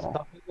know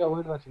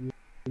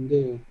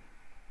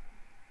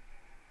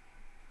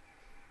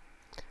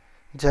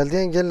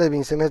jaldi ngel la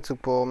bin semet su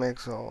po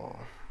mexo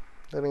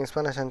da bin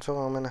spana chancho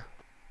amena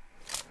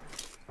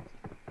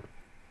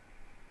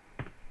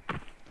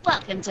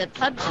Welcome to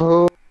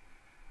PUBG.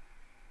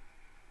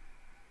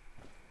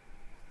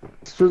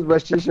 sus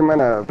bastishi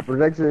mana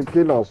project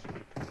kilos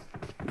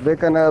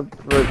bekana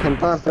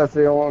kenta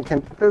se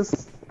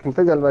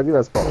kenta jalbazi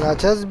bas po nga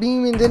chas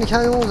bin min den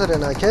kya yong zare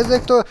na ke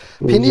ek to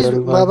finish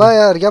ma ba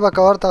yar gap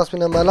cover ta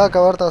spina mala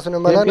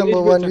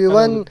number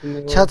 1v1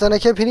 chhatana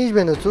ke finish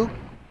beno su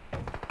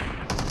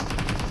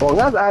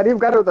Pongas Arif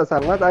karo ta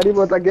sangat Arif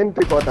bota gen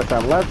pick kota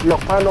sangat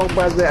yokpa nok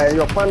bas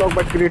yokpa nok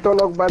bas krito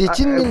nok bas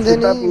Tichin min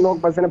deni-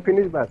 nok bas na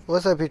finish bas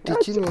wasa fi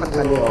tichin min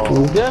den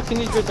Dia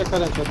finish पे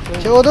चक्कर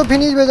है ke odo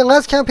finish be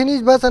ngas kya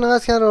finish bas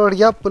ngas kya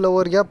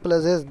or gap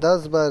plus zes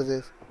 10 bar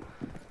zes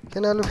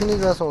kenalu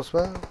finish bas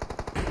ospa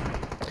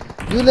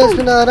यूलेस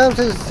बिना आराम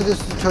से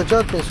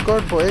छोचोत में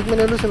squad पो 1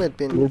 minute समेत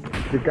pin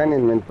Chicken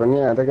in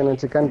Mintonia, I reckon a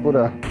chicken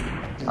pura.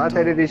 I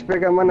tell you, this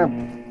big man,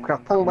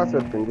 crafting bus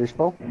in this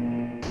pop.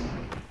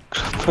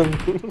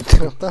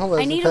 ता बस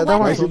I need a फायदा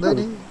weapon. मत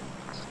सुधरी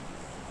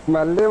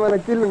Malay man, a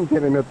killing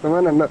killing it,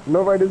 man.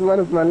 Nobody's man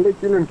is Malay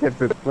killing cats.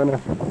 Man,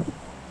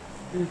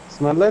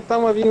 Smell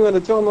time of you and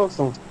the John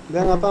Oxon.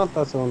 Then I thought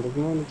that's on the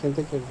moon can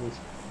take it.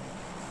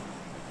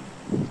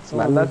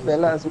 Malay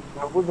fella is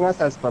good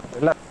as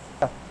Papella.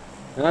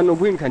 And no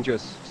win can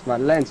just small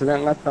lines, so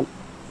then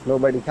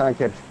nobody can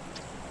catch.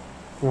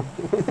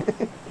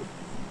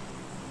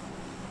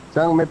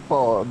 Chang met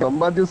po,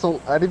 Dombadi song,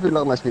 I feel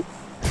like must be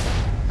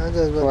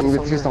one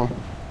with his song.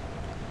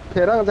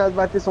 Kerang just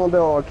batis on the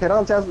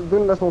Kerang just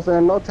doing the songs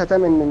and not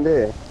Tatamin in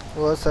there.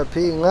 वो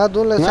Safi nga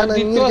dun la Nga sana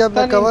Ditto ngir gab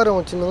na stan cover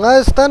ho chin nga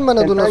stan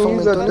mana dun la song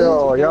Can men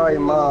to yeah,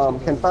 Imam,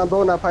 can find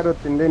Dona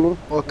Pirate in Denny.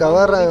 o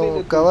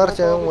cover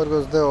cha umar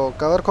gos de o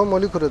cover ko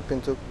moli kurut pin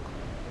chuk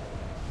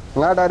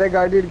Not direct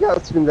guided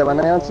gas in the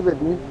Vanayan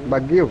with me,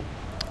 but give.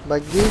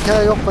 baggi kha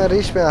yok pa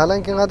rish pe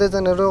halanki nga de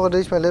zan ro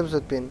rish pe leb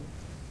zut pin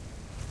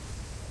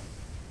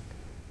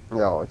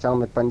Yeah, Chang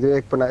met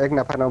Panje, Puna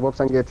Egna Pana Bobs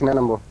and get in a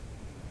number.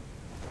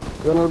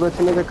 You know, but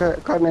in the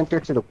car and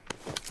takes it up.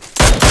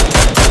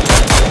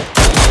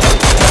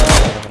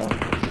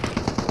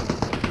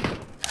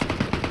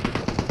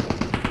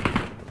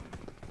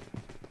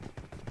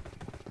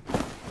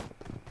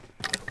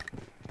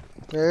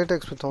 ये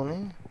takes पे तो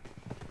नहीं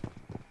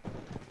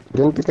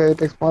Didn't pick a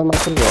text for my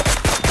finger.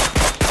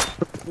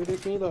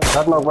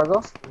 That no bago?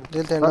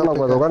 दिल ते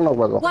That no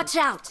bago. Watch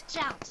out!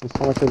 It's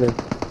so much today.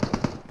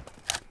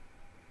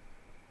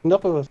 No,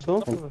 pues, no.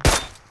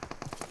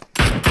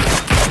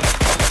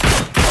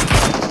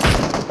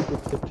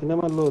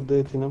 Tinam load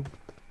de tinam.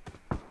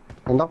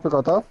 And not pick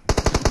out?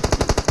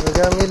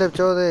 क्या मिले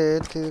चौदह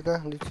ठीक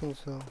है डिचिन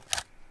सो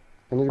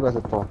Can you pass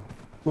it for?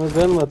 मैं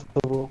gun मत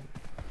करो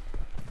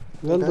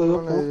गन तो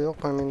yok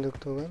pamin duk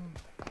to gan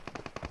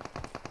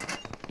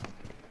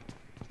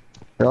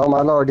Yeah,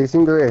 Malo,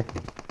 dissing the way.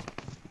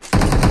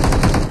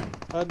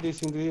 आज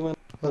डिसिंग दी मैं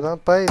बता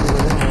पाई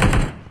दे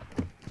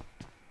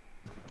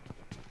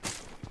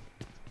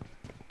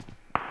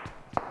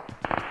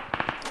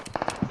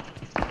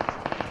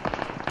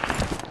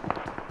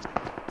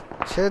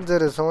छेद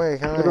जरे समय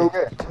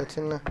Dronge.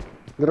 छचिन ना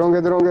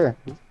Dronge.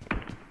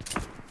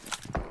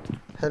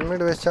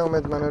 हेलमेट वेस्ट चाऊ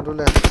मैं मैंने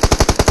डुले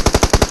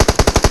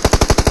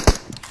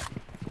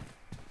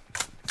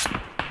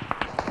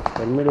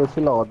Tell me to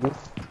fill out this.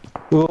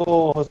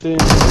 ओ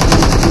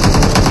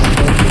हसीन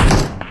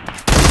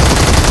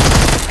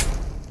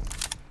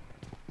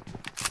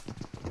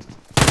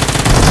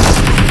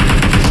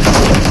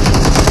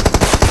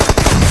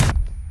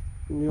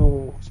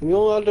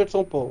Senhor Alder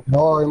São Paulo.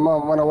 No,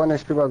 Imam, one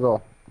HP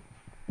bago.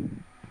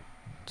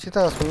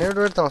 चिता सुनेट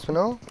वेट ता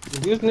सुनो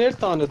Diz net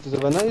tane tu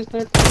zeva na is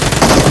net.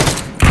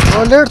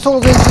 Late सो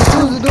गई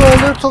तू दो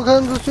लेट सो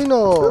खान तू सुनो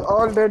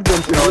All dead,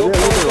 then.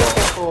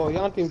 Oh,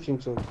 yan team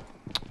chimso.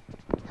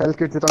 Health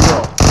kit it on go.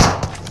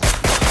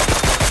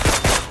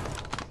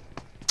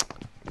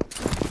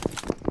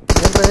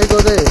 मैं तो एक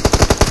दे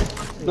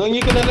No ni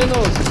kana le no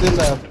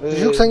sinda.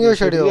 Juk sangyo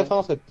shedio.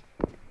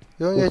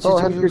 यो ये So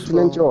health kit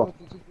lencho.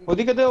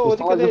 Odi kade ya.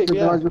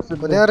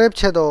 बदिया rape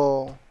छे दो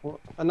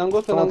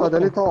Anango So ta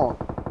deli to.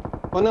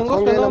 Anango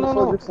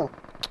no.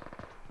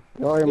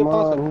 Yo,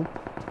 Imam.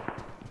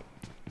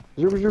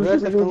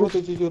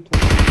 Juk.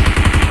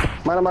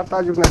 Mana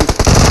mata juk na.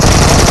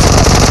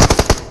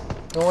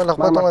 यो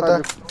लखपत मत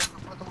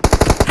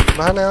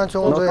बहाने आ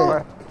चों दे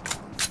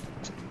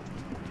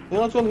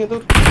Yan chon kedo.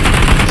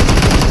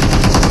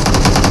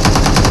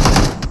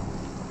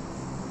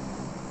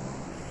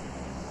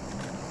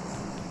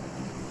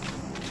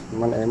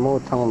 Man emo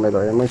thang me do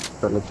emo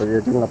tale to ye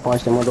din la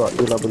 5 emo do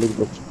ila buli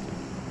do.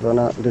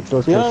 Dona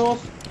Ditto. Yan os.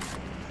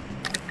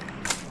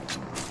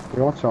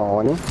 Yo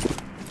chawani.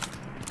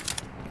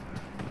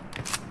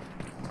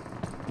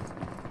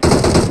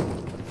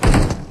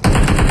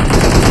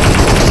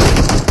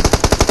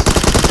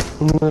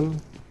 Unal.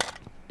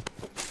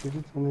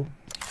 Siri tane.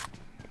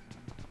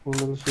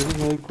 Unal siri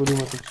nahi kuri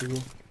mata chiyo.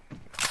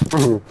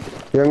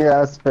 Yung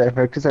as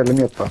factory side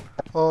lemi atta.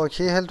 ओ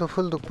की health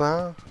full दुख पा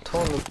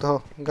थोन दुख तो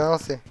गांव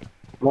से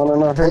No,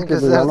 thank thank you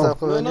you. Sir No,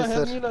 आपको No, belly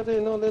help sir me la de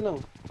no le no.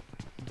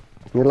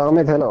 nilag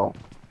me thelo.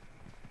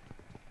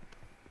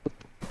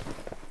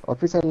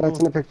 Office side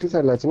lachina factory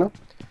side lachina.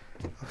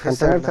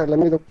 Container side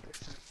lemi do.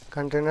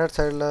 Container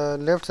side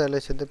left side ले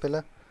छदे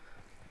पहला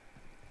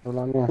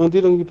Dolania. No di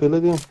rangi pela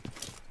dia.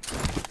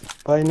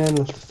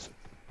 Final.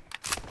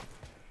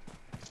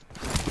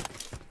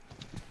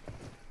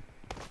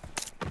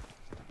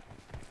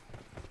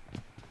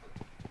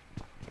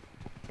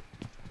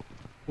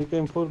 You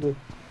came for the.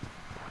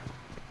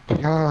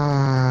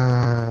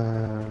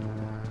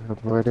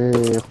 Bere.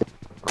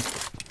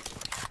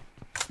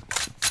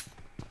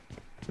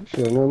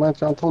 Şunu ben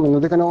çantamı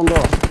ne dikene onda.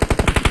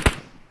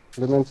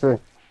 Demen söyle.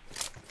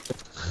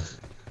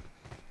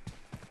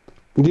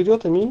 Ditto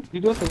também?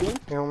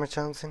 यो में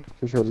chance in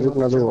Şöyle lik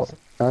ne do.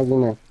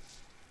 Hadi ne.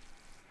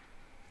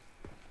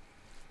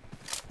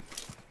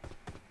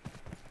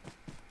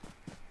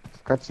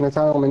 같이 내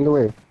상황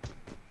민도에.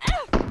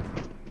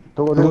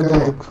 도고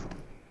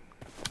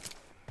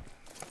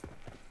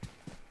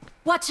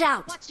Watch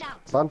out!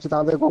 밤치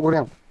다들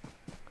고구려.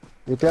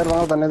 Repair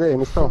वाला बनने दे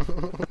mister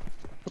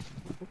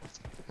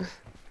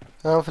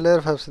हाँ flare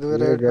फंस दो ये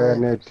red गया पे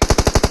net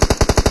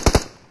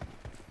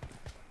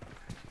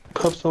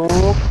कब सो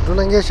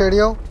ढूंढेंगे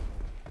शेडियो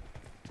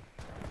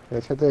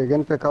ऐसे तो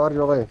अगेन पे कवर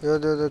जो गए यो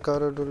दे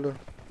करो ढूंढ लो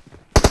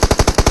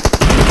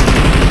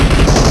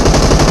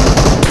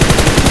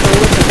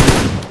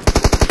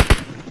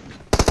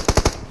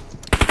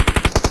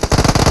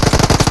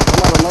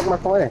नॉक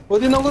मत होए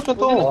어디 넣은 거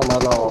또?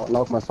 맞아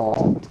नॉक मत हो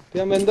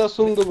야 맨다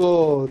숨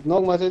두고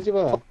넣 마세지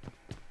봐.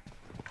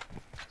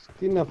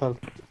 스킨나 팔.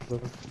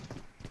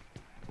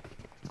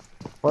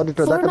 और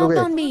तो Form जाकर up दोगे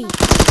on me!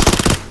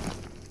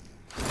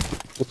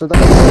 उससे तक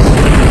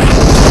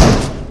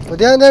वो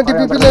ध्यान दे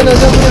टीपी लेना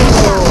जब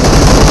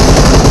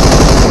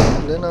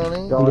लेना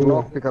नहीं जाओ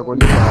नॉक पिका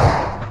गोली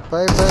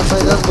पाई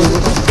 10 गोली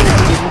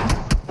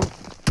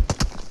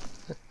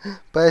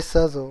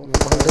पैसा जो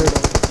 100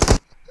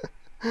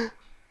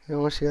 ये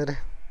होशियार है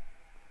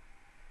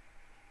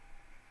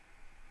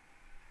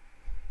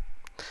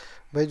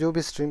भाई जो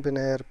भी स्ट्रीम पे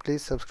नया यार प्लीज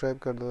सब्सक्राइब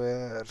कर दो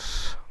यार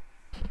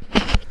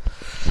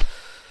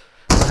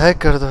लाइक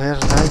कर दो यार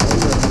लाइक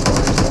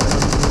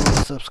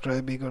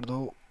सब्सक्राइब भी कर दो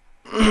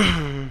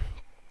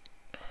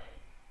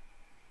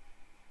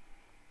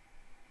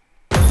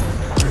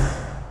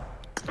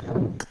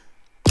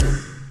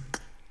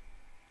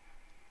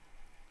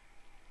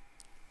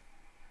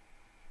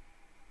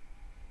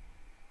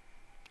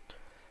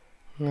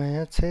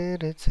नया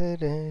छेरे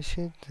छेरे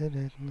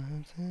शितरे ना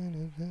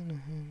छेरे छेरे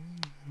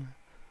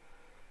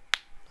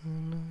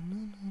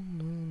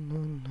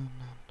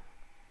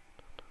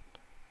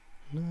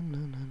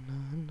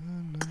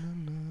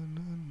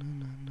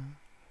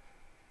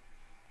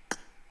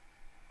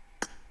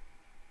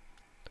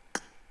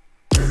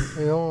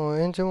Jo,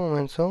 in ce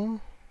moment so?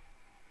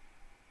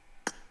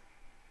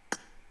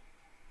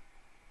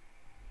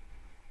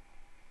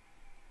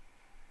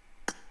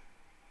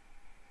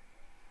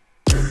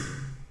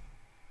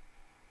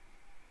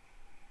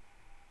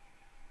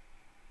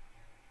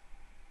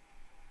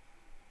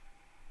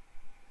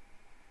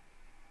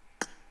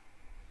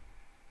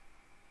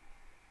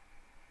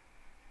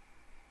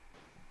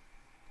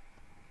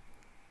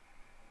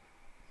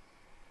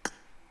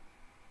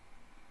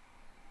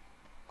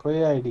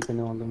 कोई आईडी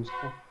करने वाला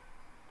मुझको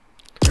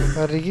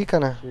Rigi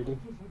kana? शेडी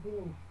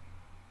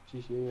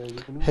शीशे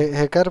आईडी करने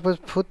Hacker pues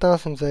puta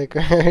sense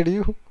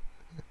IDU.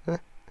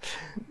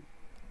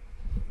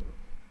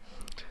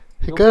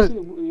 Hacker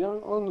yang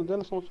on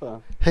den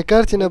sonuçta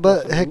hacker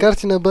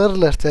chine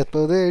barlar chat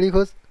no de edi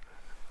khos.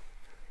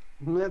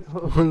 मैं तो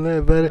Wallahi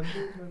bar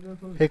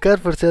hacker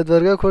पर chat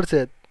barga khor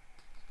chat.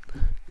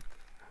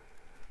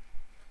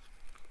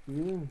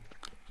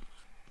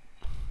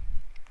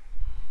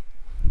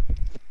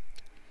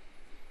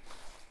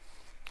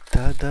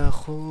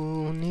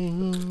 تدخونی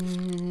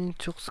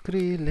çok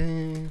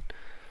skrilen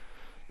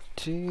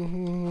ci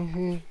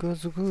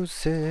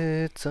gozguse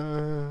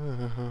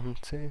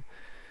tamte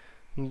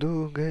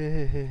duge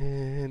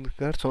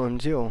garçon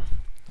amjio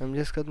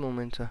amjes kad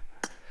momenta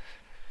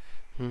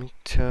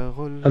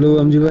michagol hello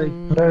अमजी भाई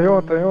यो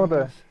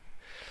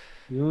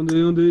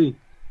योंदे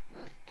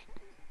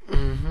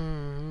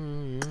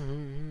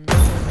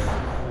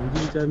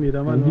अंजी चार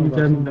मेरा मान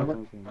इंसान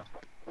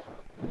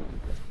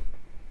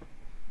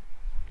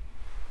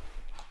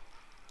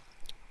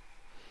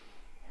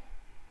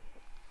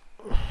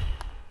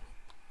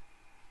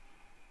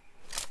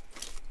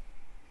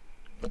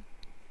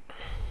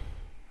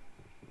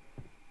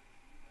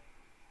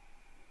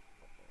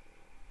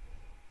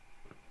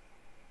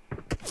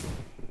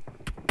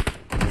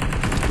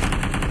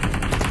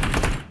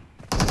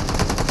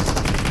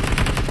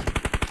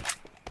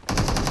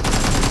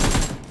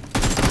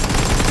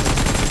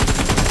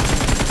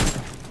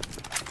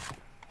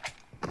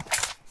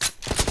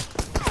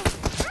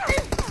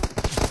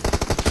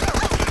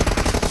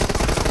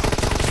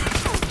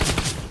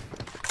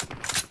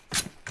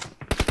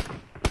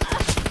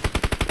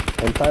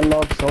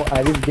knock सो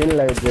Arif gain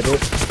लगे जरूर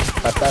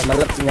पता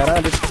मतलब नरा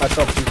दिस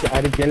पता कि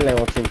आरिफ गेन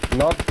लगे ओसिन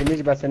नॉक फिनिश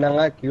बस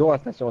नंगा क्यों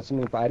आता से ओसिन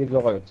आरिफ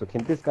लोग आयो सो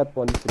किंतिस काट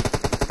पॉइंट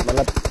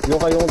मतलब यो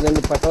का यो जन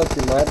पता कि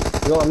मर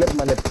यो अमित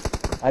मतलब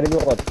आरिफ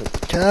लोग आते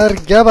Kar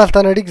क्या बात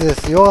है नडिक जैस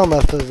यो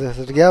मस्त जैस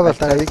क्या बात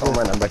है नडिक तो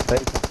मैंने बच्चा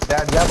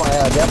जब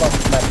आया जब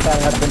मरता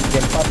है दिन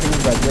गेम पास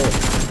फिनिश बजे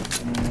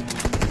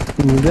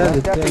मुझे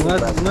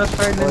मैं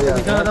फाइट नहीं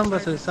दिखा रहा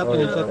बस सब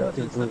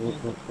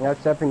यार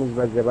अच्छा फिनिश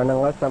बजे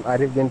बनंगा सब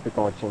आरिफ गेन पे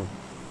पहुंचे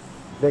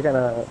देखा ना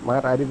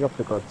मार आरिफ लोग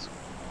पे coach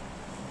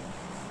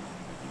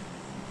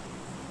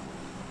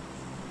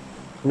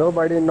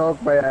Nobody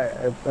knocked by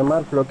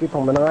MR Floki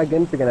from Banana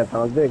again picking a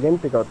thousand again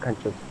pick out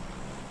countries.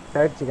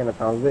 Tight chicken a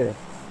thousand.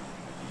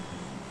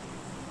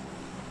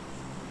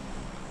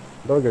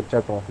 Dog your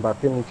chat on, but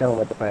feeling channel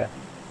with the fire.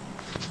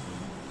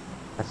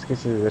 As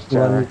kisses the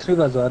channel.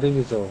 Trigger जो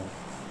आरिफ जो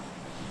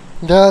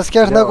Ja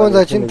scared na kon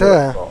zachin tha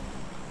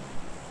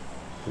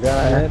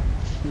Yeah,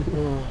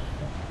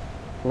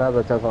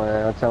 Nada,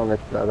 c'è un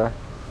mezz'ora.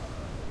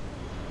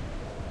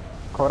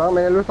 Koran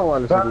me lu sama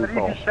lu Sen shidi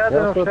ko. Arifi Ya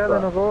şedin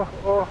sutta. o.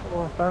 Oh.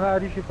 Sana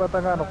Arifi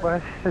patangano pa.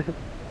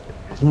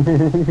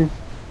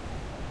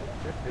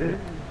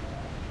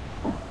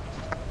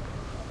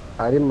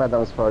 Harim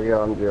madam sfagi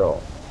andio.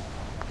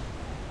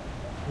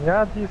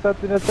 Ya ti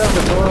satine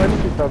çarpı sonra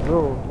Arifi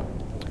sabro.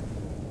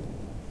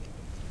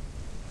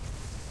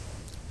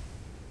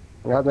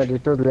 Ngada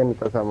Ditto duen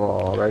ta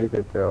samo gari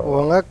teteo.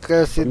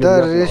 Wangak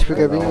sida rish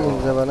pika bing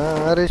min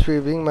zabana rish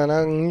pika bing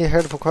mana ngi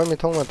head phukha mi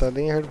thong mata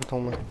ding head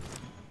thong ma I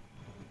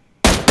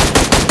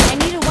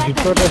need a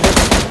Ditto weapon. da hep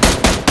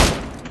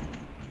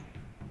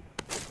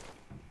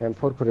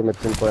M4 kure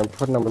metin ko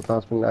M4 number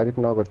transmin arif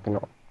na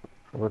gotino.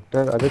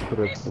 Gotter adik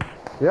kure.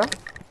 Ya?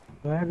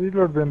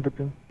 reload ben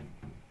tıkın.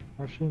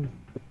 Machine.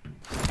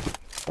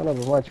 Ana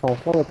bu maç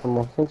fonfon ettim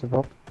mohsin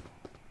çıfam.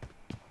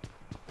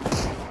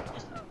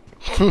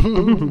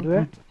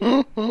 Ne?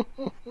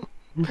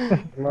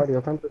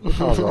 Mario kan tu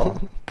sağla.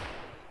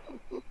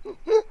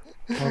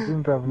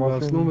 Machine tas Mas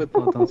machine. não mete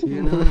lá, tá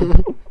assim, né?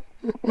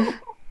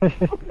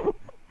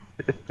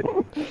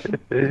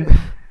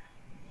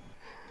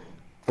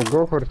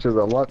 Go kurçuz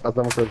ama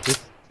adam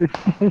kurçuz.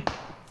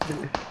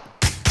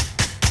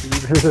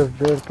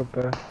 Ver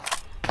topa.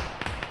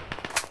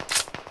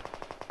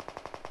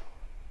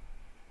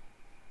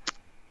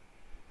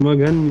 Uma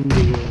grande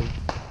menina.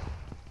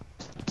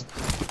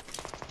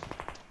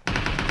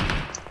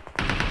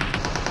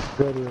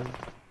 Ver ya.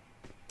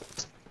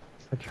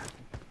 Aç.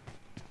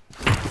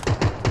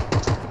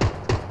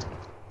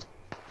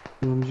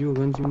 Vamos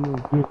jogar de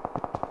novo.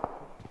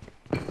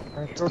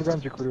 Ben shotgun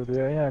çıkıyordu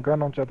ya. Yani gun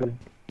on çatı.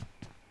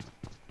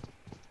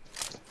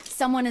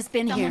 Someone has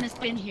been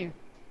here.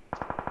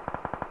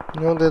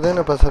 no de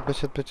dena pasar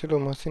pechet pechilo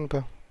masin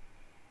pa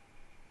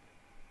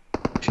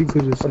Fica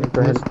já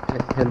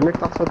Helmet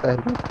taksat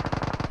helmet.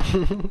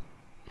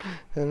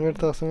 helmet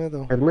taqsim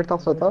edo Helmet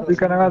taksat ha. Bir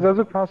kanal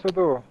yazıp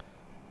pansödo.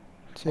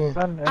 chi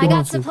Sen I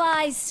got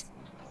supplies.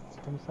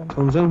 sen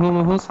Thompson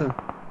vamos roça.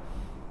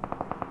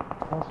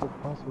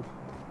 pansöd.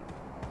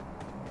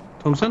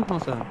 Thompson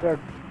roça. Ya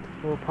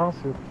o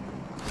pansöd.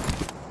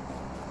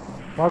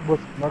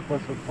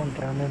 Magbas son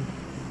kendin.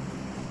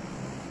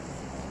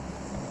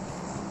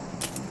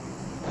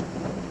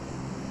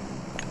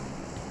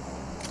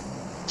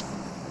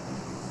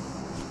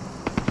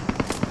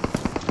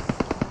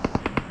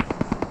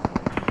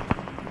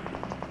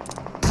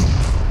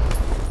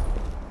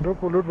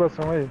 Loot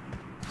basamayı.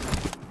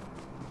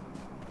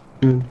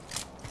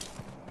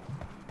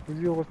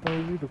 Uzi yokostan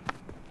uziyorduk.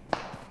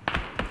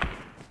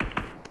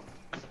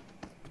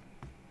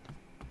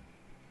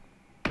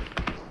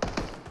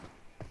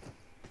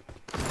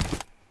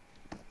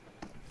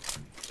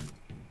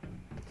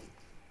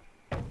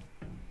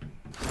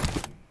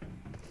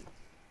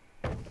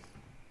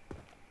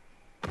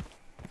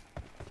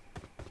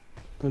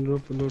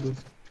 Load.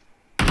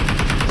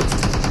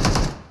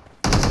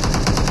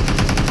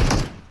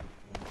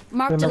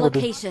 Marked a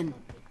location.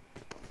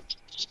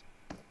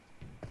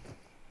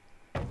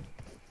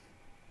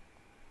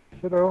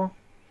 Şurada o.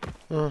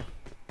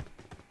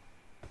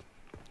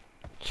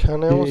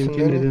 chane olsun Kim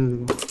deni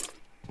neden bu?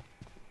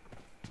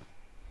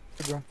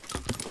 Şurada.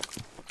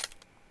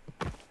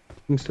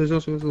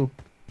 Esteja só.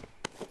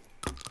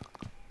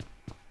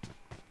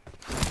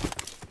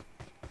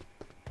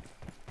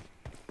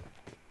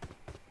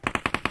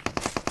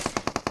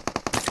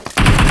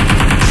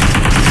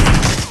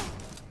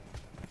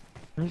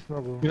 Nic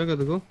ma było. Joga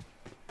tego?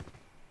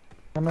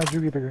 Na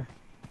drugi tego.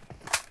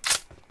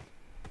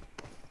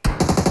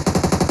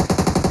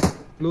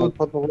 Load.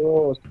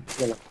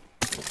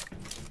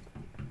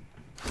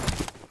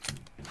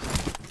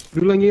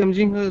 Dulang yang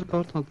jing har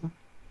kar tha.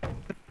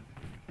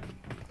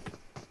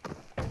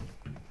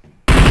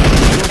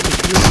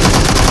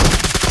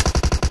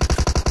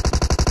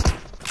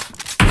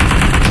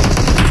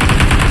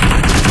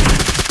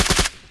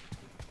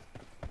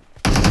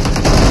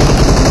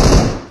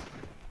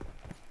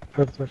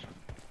 Ver.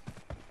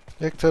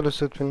 ek talo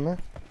set filme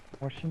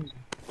Machine.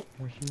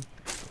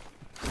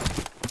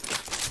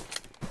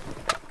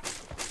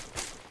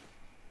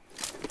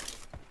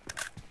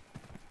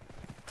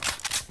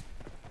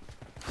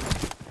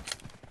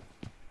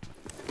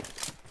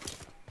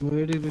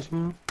 Nerede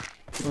düşman?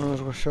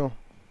 rusho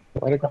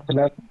Are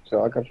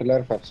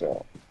kafiler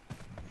fakso.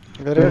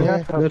 gare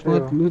ne Let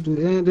mat loot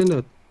den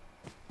dat.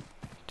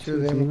 chi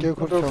dem ke To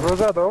kurcho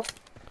groza do.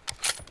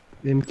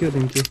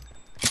 MK.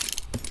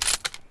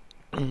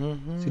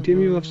 City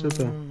mi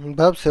başlasa?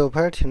 bab se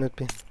opart chinut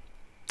pi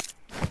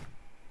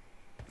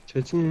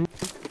Çeçin.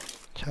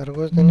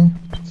 chargoz deni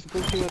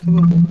Sponsor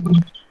ataba.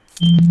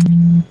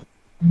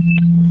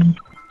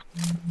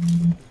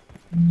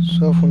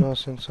 sofun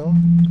olsun so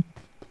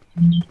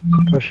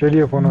Taşeri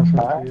yapanası.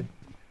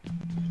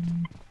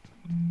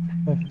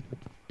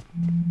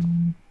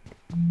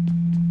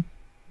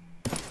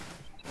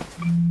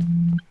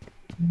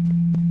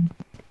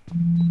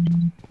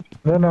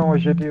 Ne o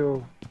şedi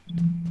o.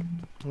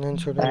 nen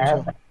chodan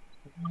so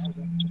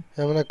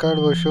hamna card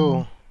bo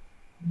show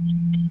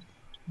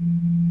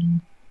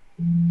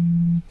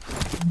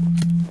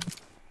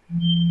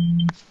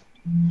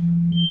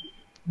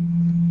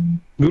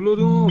Dulu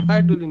tu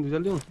fight dulu ni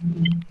jauh.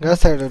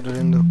 Gas side of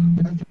Durindo.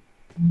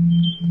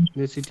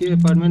 The city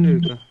apartment है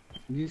क्या?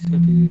 This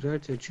side is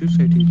right side, shoe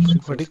side is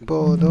six What six.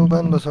 po do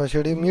ban baso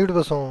shedi mute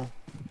baso.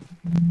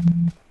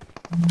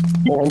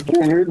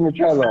 Mute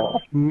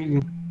muchacho.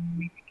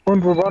 Un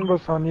buban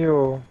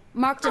bosonio.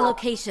 Marked a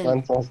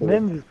location.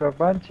 Nen pa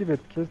banchi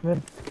bet kes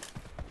nen.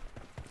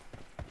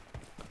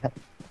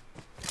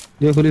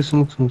 देखो रे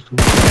smoke.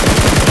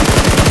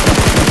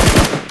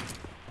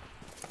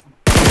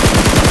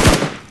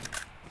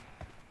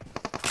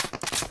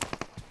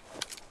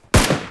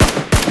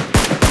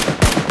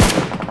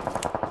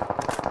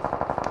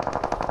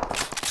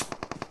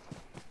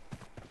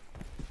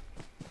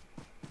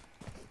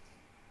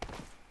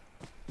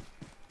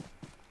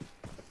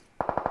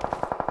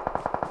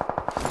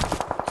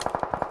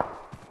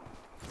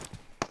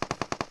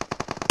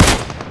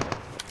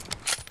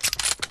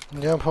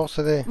 Jump house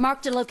today.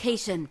 Marked a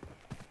location.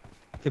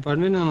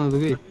 Apartment ना ना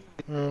दोगे.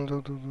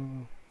 Do. तो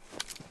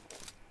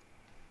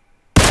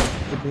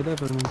तेरा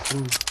apartment.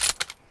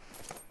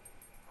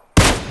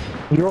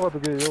 Yoga tu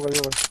ke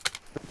yoga.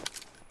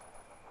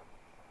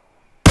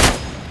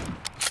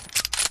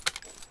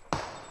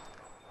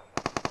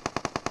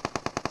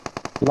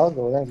老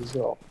狗样子是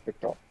哦，这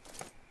个。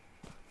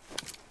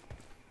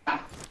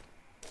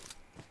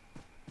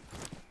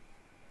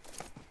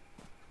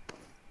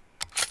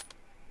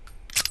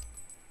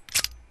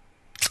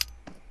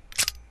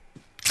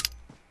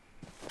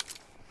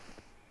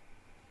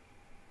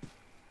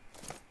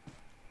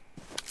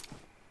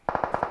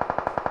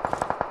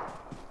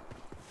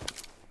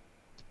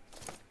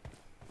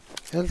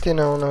Healthy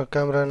na una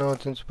camera na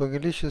otin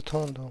spagilish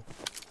tondo.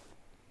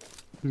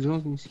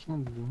 Jones ni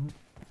scan dulu.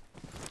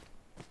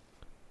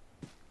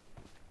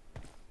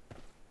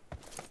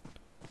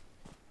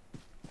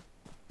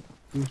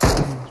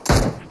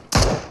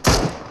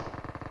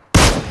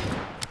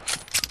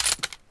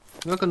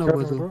 Gak kena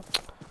apa tu?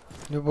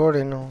 The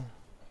body no.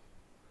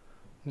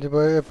 The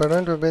boy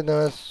apartment will be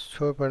the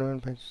show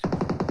apartment page.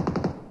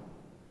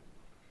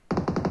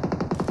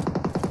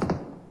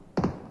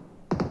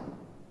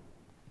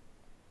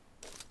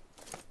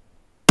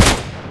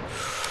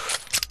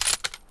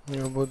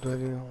 You both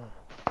very.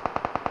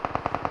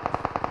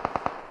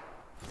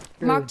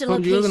 Marked a Kau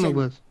juga kena location.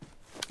 bas.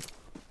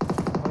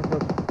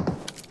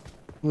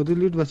 Oh tu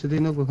lead bas itu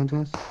nak bukan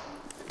tu mas.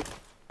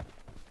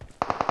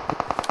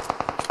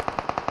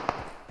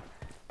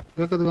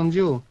 Gak kena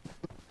gamjiu.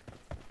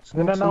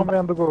 Zena na umre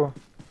andugo.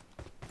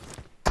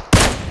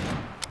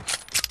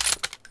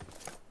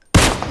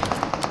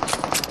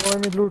 Oi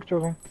mi loot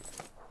chosun.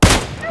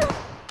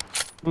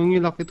 Mungi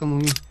laki tu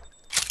mungi.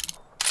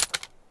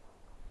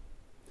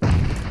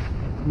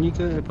 Ni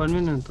ke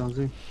apartment na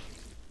tahu.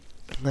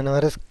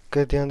 Manares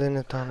ketiyan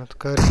din tano to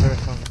car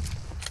platform.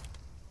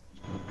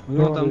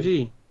 Yo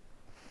tamji.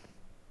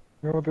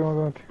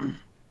 Yoga.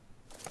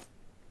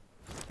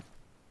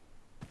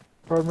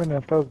 Apartment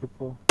atas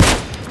duko.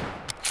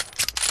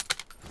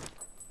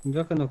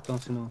 Gak kena tahu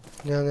sih no.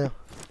 Yeah.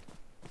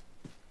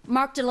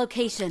 Marked a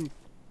location.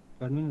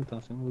 Apartment na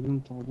tahu sih.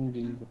 Udun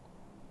di.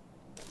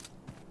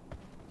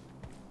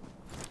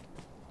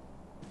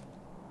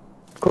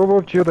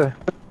 Kobo chiude.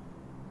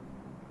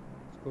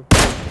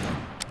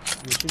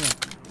 Machine.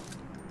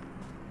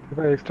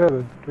 Tipa extra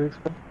de. Tu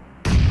extra.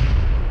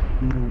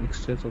 No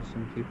extras of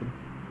some people.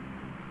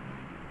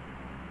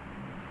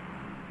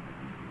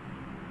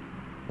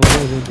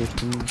 Oh,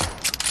 that's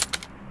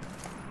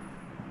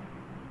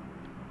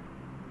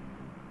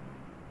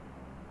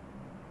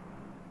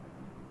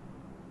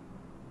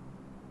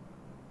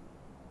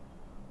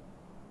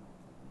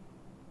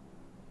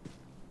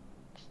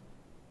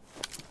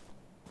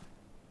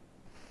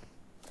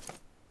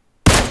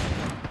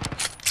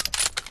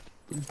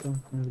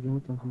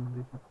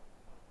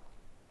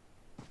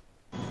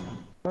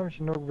Tam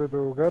shinok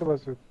bedo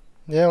garbasu.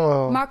 Yeah,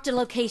 mo. Marked a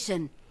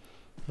location.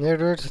 Near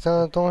to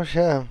stand on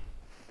sham.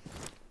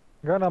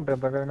 Ganam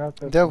penta garna.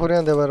 Dia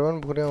Korean de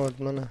barban Korean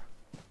otmana.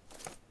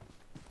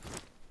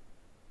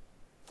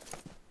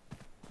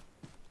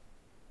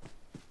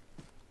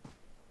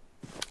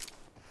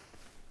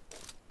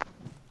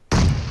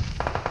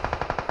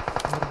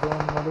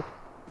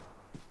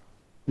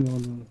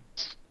 No.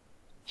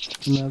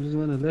 Na biz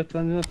bana left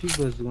hand na pick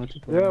bas duman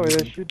tipo. Ya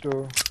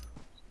shito.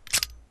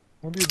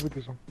 Onde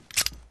buti son.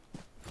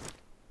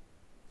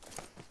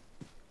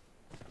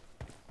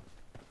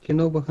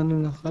 Keno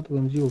bakan na khat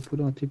gamji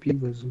opura ati pick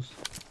bas dus.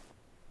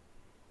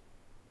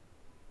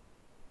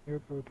 Eu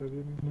tô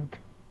minut.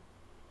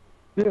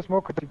 Bir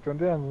smoke tikton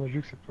de an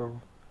juksi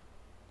pravo.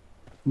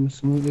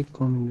 Musmo ek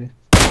kominde.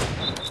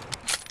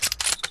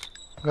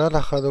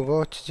 Gala khado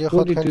go chichi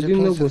Khod khod kan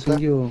tudin no chichi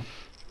bosangio.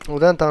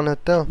 udan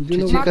tanetta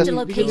chichi Marked a ka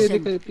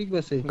location. Pick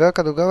bas e. ga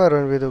kadu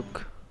gawaron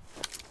viduk.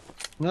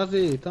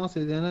 Nazi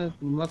tanse dena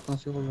mak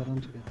tanse ko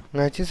garan chike.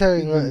 Ngachi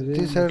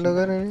sir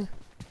loga rani.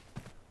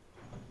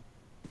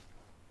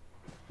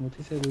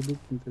 Moti se rudu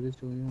pinta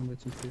choyo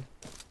bachite.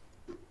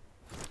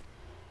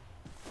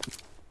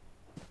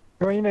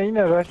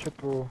 Ina rush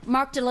to.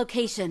 Marked a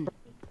location.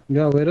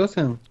 Ya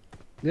verosan.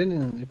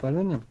 Den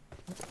apartment na.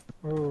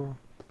 Oh.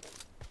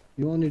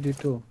 You only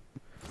Ditto.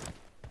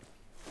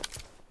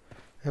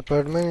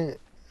 Apartment.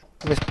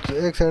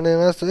 एक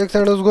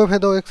second उसको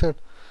फेंक दो एक second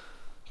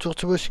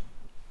चुप बस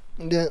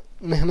दे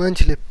मेहमान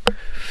चले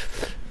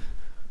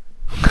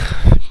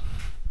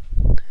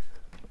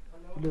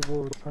Le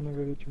beau, ça nous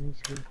avait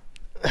tué.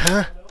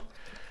 हाँ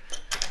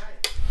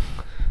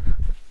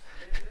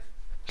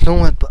लो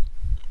मत पा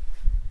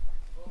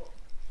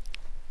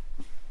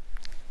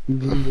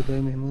दिन बताए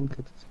मेहमान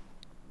करते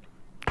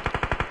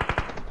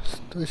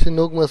तो इसे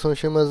नोक मसों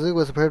से मज़े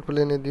को सफेद पर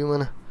लेने दियो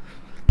मना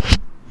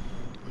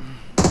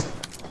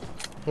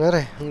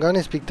अरे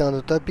गाने स्पीक तां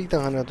तो स्पीक तां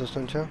खाना तो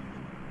सुन चा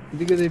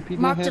दिखे दे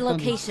पीने Marked है a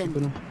location.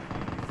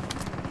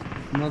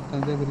 मार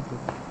ताज़ा करी तो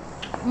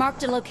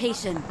Marked a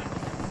location.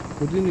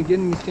 खुद ही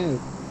निकल mission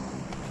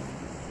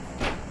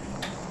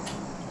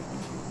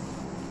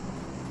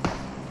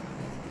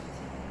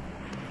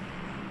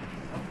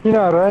Ina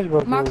araç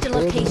var. Marked a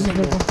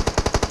location.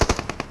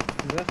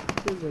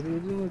 रास्ते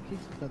जरूरी में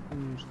किस खत्म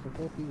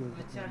मुस्तफा की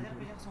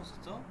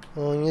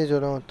हाँ ये जो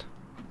रहा था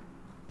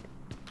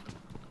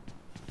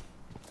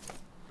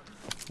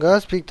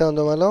गास स्पीक तां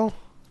तो मालूम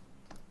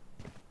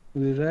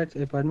विराट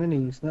अपार्टमेंट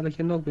नहीं इसना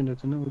लेकिन नॉक बिंदु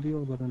तो ना उदी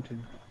और बरंटे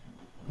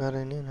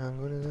अरे नहीं ना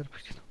गोने दर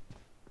पीछे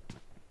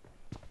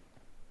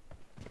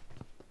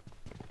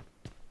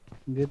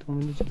दे तो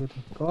मैंने चला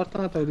था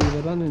करता था उदी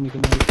बरंटे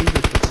निकल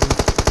ठीक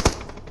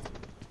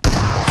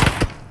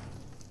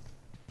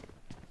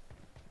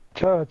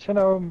है अच्छा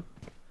ना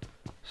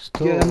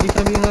तो ये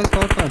अमेरिका भी हमारे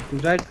करता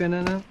राइट पे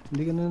ना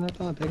लेकिन ना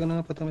तो आता है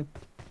ना पता नहीं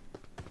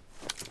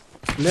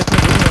लेफ्ट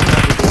में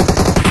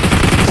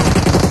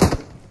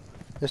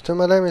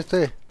इस्तेमाल है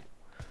मिस्ते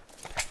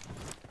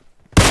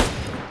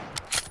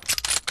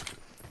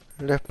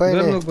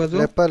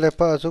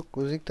Lepa azuk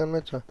uzik tan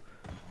mecha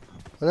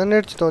ana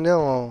net chiton dia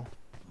o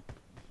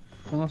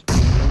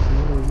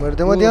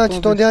merde ma dia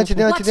chiton dia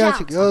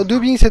du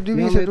bin set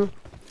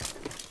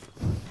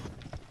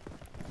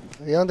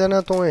yan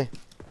dana ton e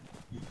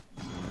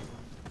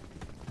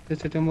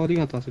ऐसे तो मोरी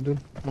आता है दूर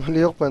mali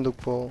yok banduk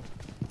po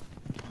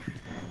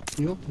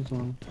यो तो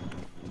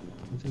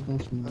ऐसे तो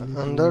सुन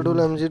andar dul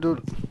mg dul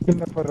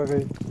कितना पर रह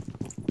गई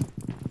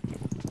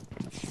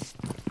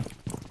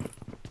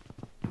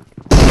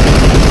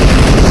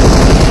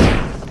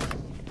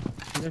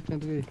लेफ्ट में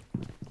गई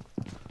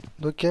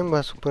do kem ba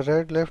super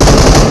right left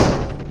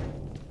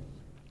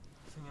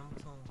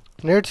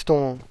net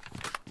chiton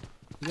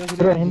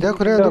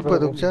देखो रे दुख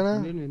दुख चना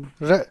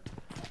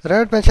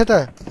right में छता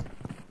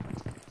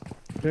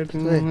रेड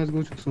में मैं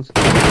कुछ सुन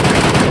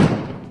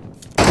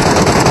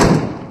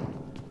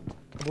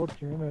बहुत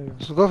क्यों ना ये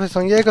उसको फिर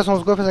संगे का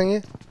उसको फिर संगे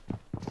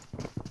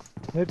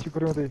नेट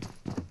चिपरे में दे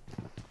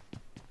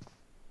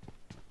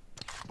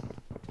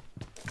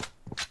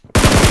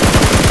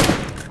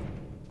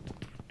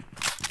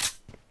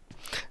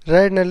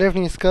right na left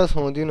ni इसका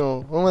सो दिनो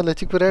ओ मतलब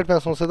चिक right में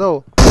सो से दो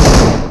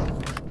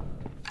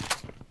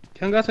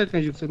क्या गा सेट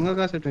में जुक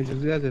गा सेट में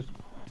जुक ज्यादा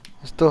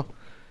इस्तो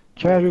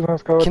क्या जो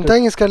इसका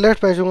किंतंग इसका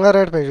लेफ्ट पे जुंगा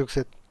राइट पे जुक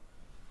से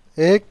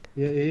एक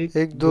ये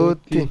एक दो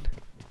तीन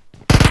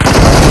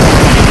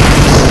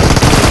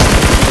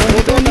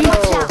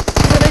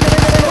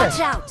Watch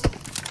out!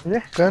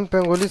 kan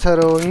पे गोली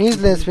सारो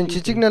नीज लेंस पिन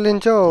चिचिक न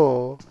लेंचो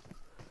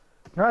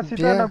ना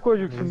सीधा ना कोई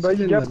जुक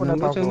भाई क्या पना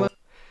था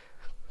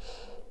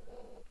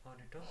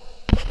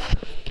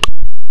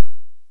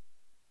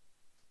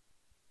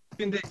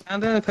पिंदे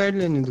अंदर फाइट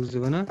लेने दूसरे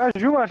बना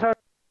जुम आशा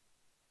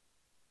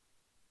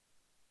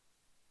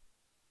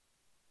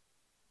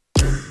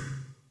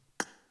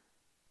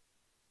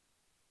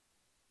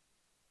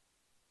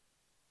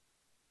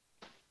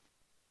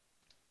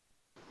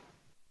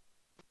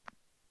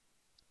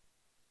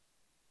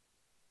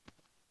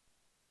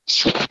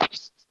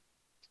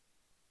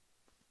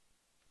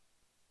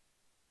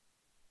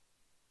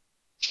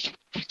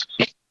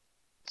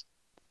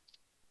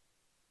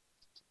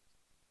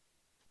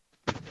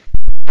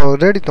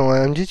already तो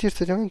एमजी चीज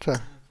से जाऊं था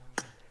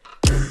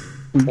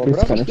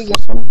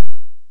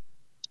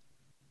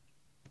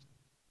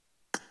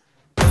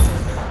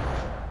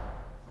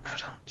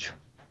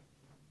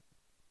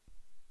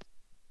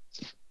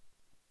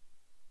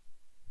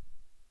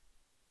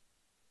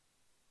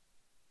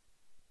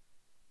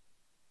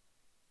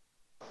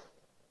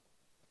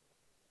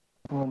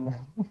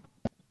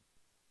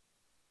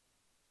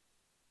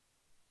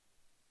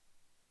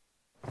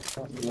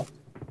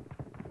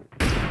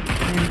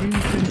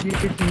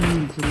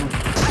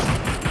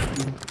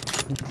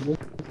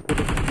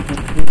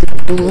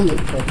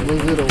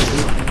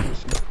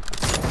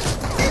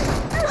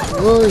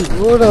Oi,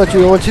 ora ci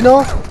oggi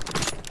no?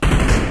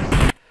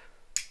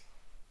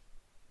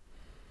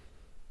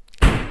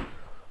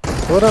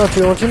 Ora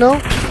ci oggi no?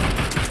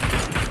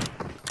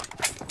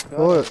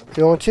 Oh,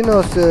 oggi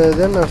no se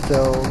denna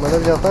sta, ma da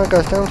già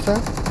tanka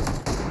sta.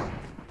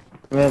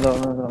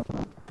 Vedo.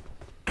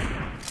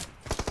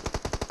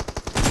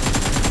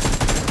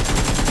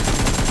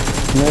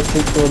 मैं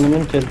ठीक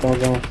टूर्नामेंट खेलता हूँ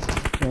गाँव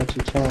मैच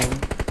अच्छा है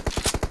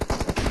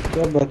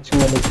क्या बच्चे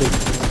वाले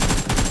खेलते हैं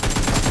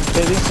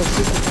तेरी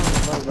सबसे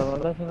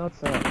زبردست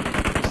ناتسا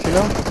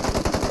سلام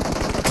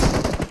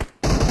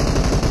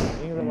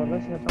این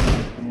زبردست ناتسا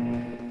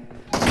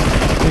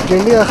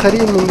ویکندی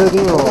آخری مونده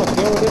دیمو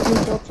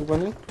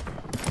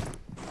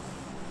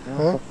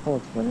ها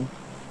فوت کنیم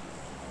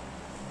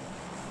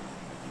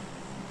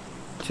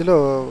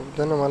چلو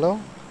دنه مالو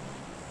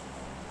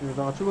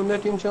Rachu bunda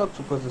team shot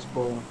super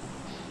spo.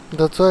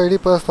 That's why I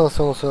passed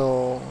on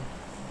so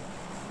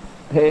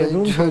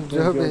روم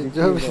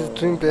job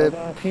stream pe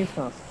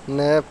خیستاس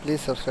nah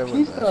please subscribe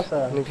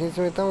ni fins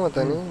में तम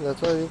होता नहीं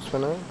that's why यूज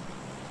बना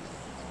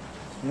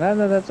نه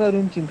نه دسا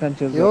روم چین کن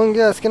چیزا यों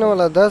गया स्किन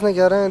वाला 10 ने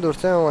 11 में दूर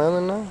से आया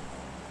मैं ना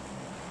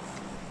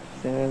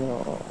سیدو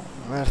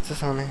मारते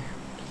सामने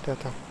क्या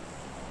था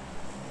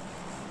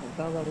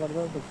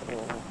زبردست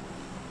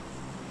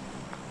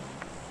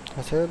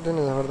अच्छा दिन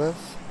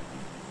जबरदस्त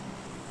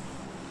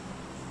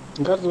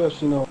Guarda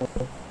vicino.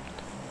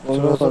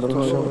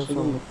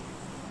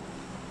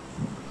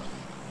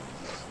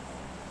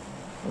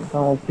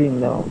 Estamos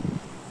pindados.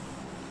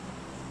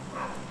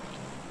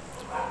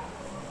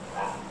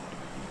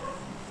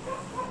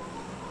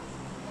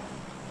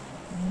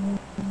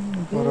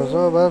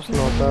 Rozumiem, babs,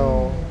 no to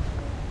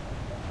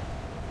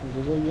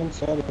Dużo jem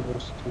sary po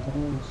prostu.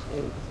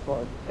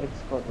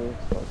 Export.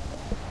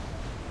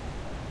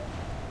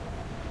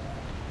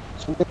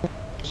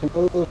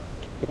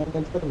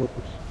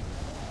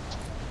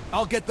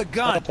 I'll get the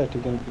gun.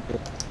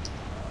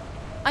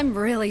 I'm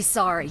really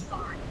sorry.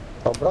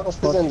 Bravo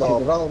stizendo,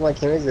 bravo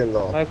makine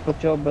izendo. Ecco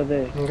ciò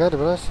bade. magari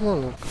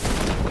brasiliano.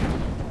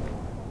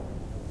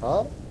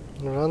 Ha?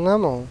 Non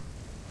andiamo.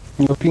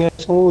 No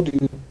penso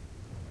di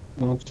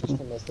no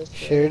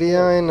Shady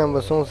आए ना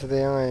बसों से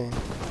दे आए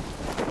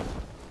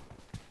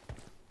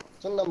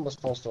Sono number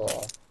sponsor.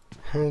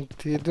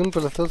 Ti dun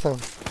per la stosa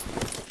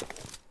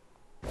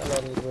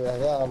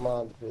Allora,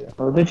 ma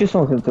Dove ci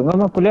sono senza?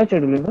 Ma pulea c'è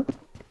lì, no?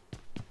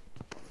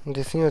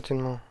 Disegno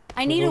tinmo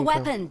I need a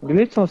weapon.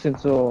 Lì sono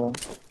senza. Dove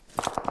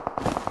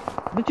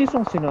ci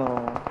sono sino?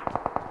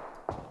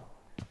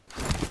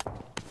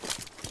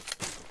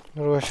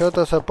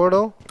 Roshota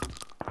sapodo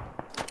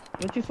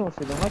Dove ci sono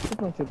sino? Ma ci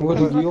sono sino.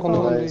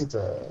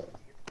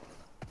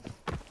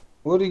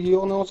 Ori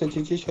no se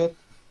ci c'è.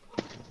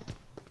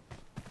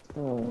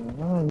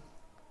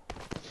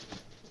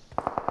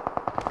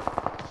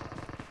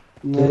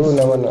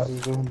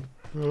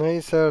 नहीं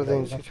sir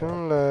दिन शिक्षण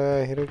ला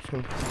हिरक्षण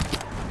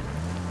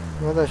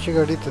मैं तो अच्छी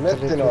गाड़ी तो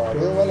Mettilo,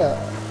 devo là.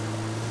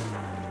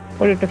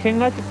 Ora che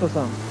ingaggi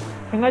sono?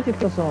 Ingaggi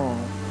sono.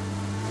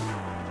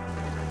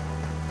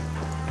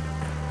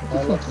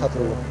 Alla fatto.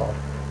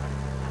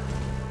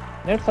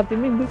 Nel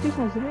fattimento dove ci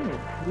sono sino?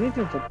 Dove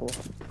ci sono?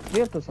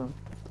 Dove sono?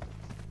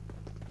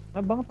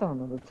 Ma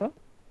bantano, lo sai?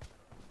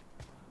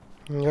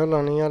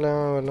 يلا नहीं يلا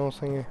ولا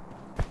وصلنا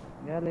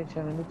Ya le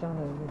echan.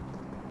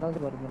 Dale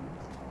guarda.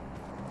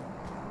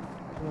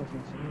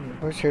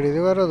 वो shady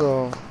दीवार दो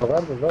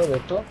Guarda, l'ho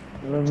detto.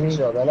 Mi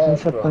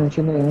sa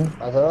pancino.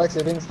 Allora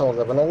c'è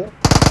l'instance, va bene?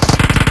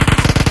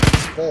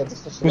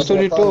 Questo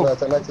di tu?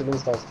 C'è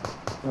l'instance.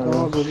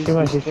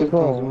 Shima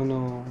shiko.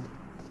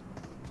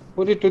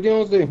 Ori to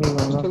diamo dei.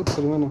 Sto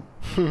fermano.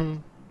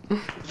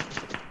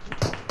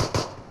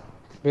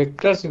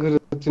 Vector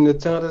sicuramente ne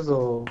c'è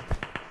reso.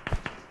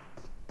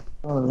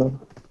 Allora.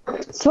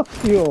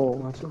 Socchio.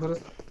 Ma sicuro.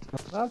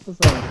 Razzo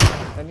sono.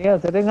 Ania,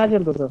 se tenga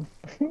gel to.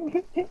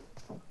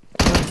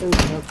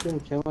 Nasıl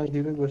kemal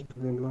gibi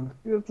gösteriyor bana.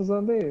 Io to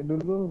sande,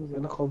 dulgo.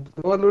 Ben kaldı.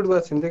 Ama lord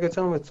var şimdi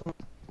geçen met.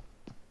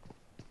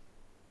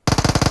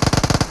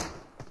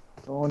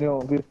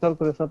 Onio, virtual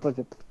per esa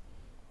progetto.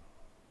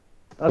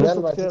 Real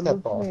Adesso Madrid c'è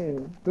scappa.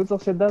 tu so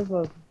se dal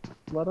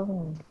guarda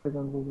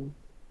secondo me.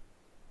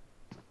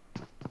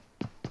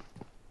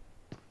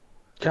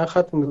 क्या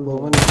खत्म हो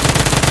गया?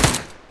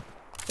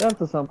 यार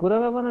तो सब पूरा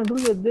का बना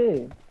ढूंढ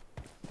दे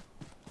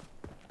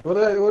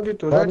Ori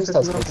to right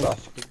side.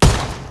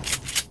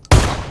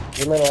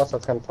 Dimmi una cosa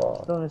attento.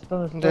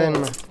 stone then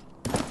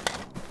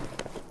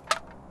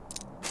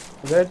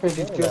Right में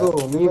दिखते हो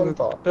नहीं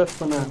टच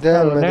बना.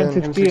 देन में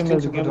 960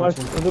 ml के मार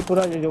तो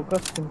पूरा जो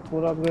कस्टम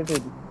पूरा अपग्रेड है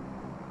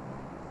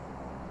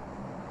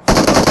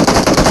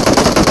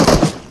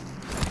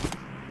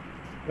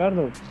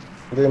guarda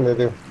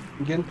Dimmi.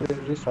 Gen per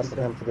Fatti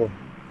tempo.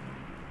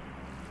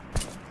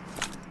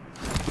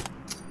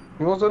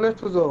 Non so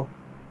letto zo.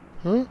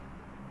 हम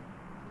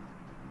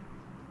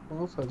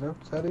Non so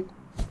left side.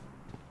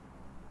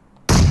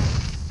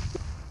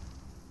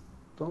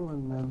 Toma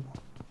não.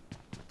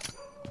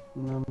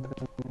 Não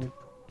tem.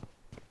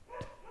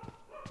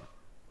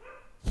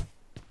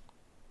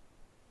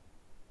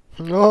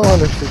 No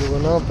left को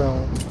ना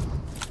पाऊं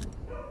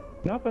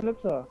यहाँ पे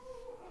लपसा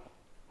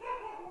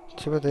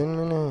चिपा दिन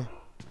में नहीं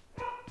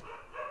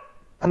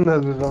Anna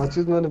रांची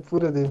मैंने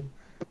पूरे दिन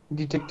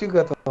डिटेक्टिव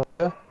का था.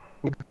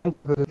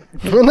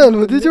 ना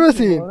मुझे चिपा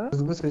सी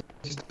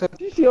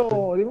Tizio,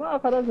 di ma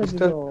cara se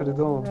Start per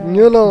do.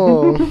 न्यूलो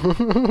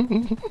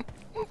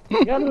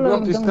Yalla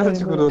Non ti stare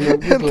sicuro non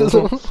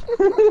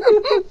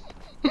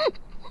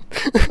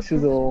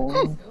Tizio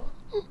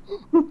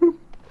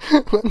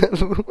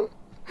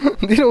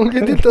Dirò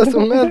che ti sta su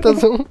un'altra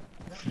su.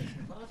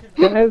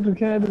 Can I do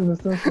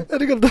this?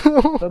 Ricordo.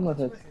 Don't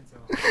know.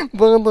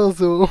 Banda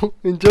su.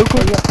 In gioco.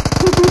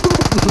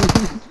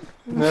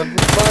 Ne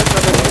basta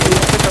da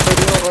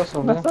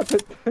rosso, ne?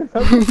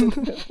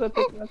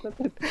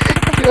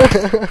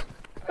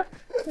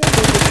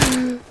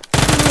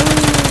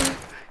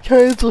 क्या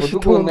है तो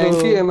Duku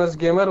 90 ms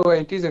gamer o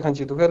 80 se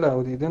kanchi to kala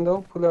udi den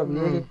do full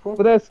upgrade po.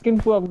 Pura skin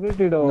pu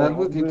upgraded ho.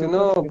 Nalbu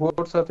ditino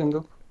board sa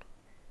tindo.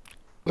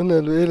 انا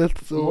الويلة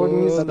Board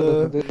ni sa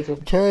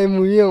क्या है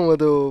muy bien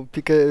mado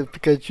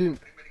Pikachu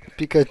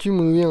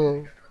muy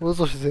bien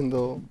وصل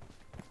شنو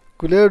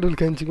كلها دول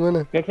كان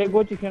جمانا Ke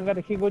gochi kyanga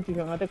te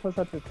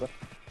khosa tsa.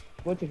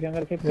 Gochi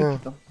kyanga ke يا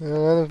pizza.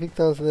 انا فيك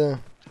تاس ده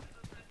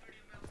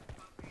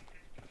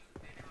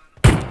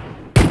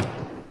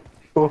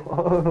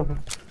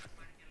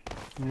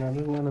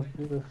Nalbu mana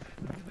puro.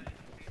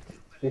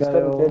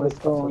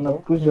 Esto no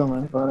pujo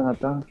man para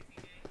ata.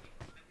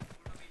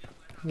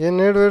 ये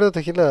net wait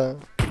तो खिला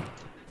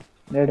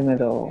Net में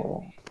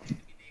तो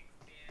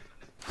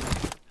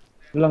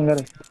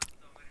लंगर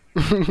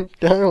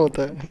क्या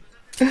होता है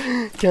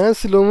क्या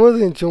स्लोमो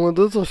दिन चुमा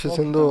दो तो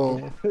शेंदो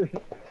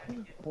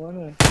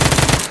One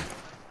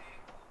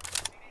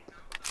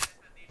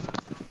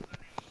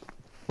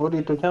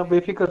Udi to kya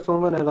befikar so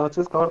mane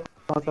launches card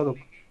pasa do.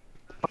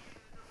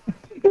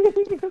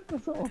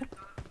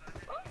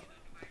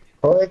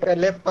 ओए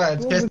कले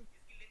पाँच के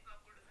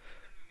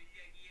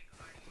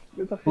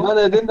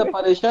मैंने दिन तो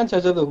परेशान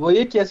चल दो वो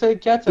ये कैसे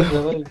क्या चल रहा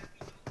है भाई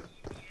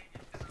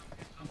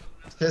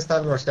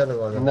साल वर्ष का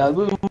लोग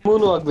Nalbu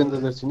muno akbenda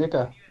derchine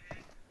ka.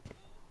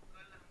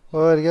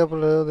 और क्या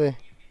बोल रहे थे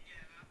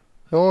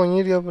ओ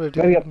ये क्या बोल Very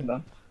रहे up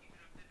da.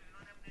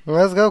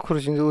 आज का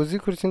खुर्चिन जो उसी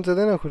खुर्चिन से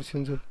देना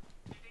खुर्चिन जो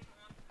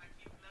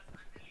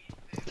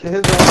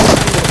Khe do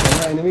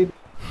enemy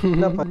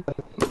na pa.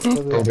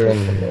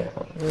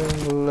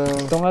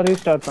 Tomar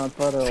restart था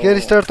पर. स्केर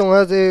स्टार्ट तो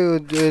आज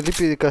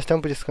लिपि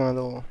कस्टम पुलिस का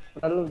दो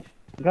Allo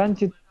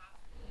ganchi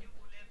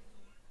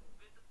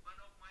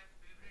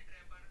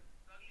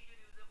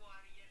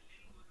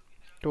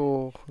तो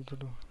खुद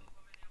लो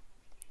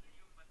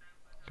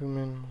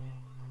domain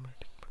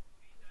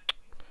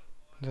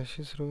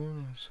दशिस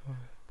रुपये सो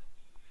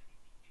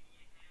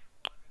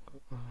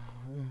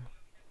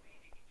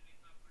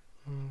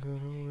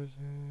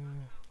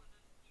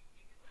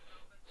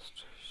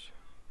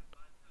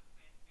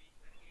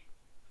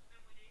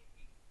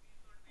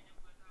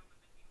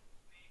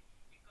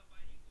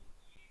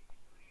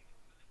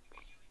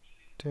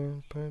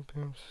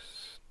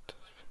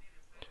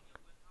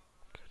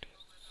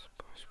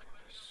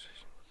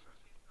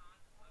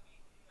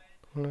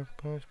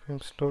पाँच PM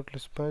slot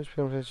list 5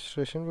 PM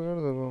registration कर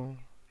दो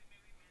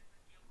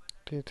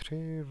T3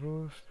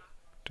 रोज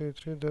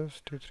T3 10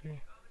 T3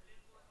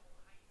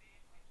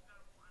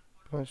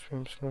 5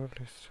 PM slot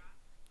list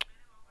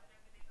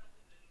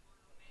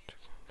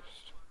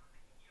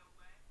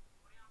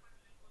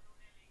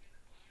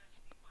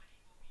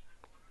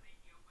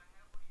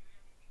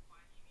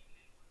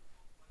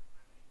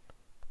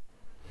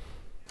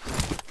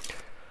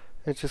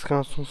HS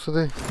कहाँ सुन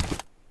दे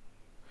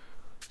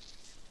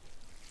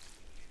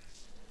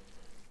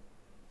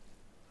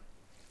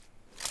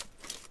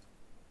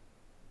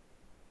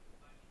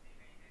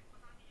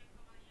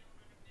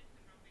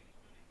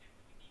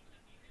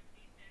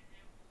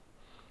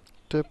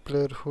टेप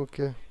प्लेयर हो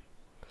क्या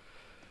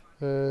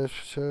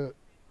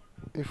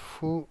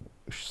इफू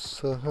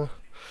सहा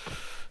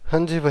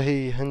हाँ जी भाई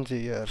हाँ जी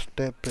यार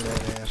टेप प्लेयर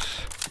यार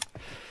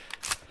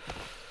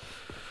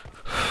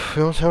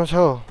फिल्म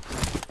छाओ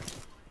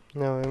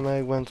No, I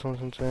might want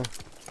something to.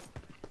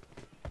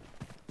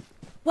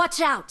 Watch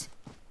out!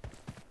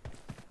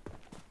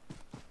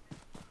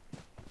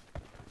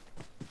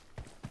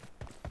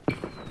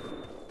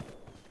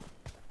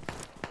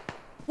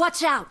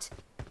 Watch out!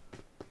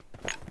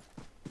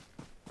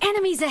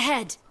 Enemies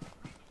ahead!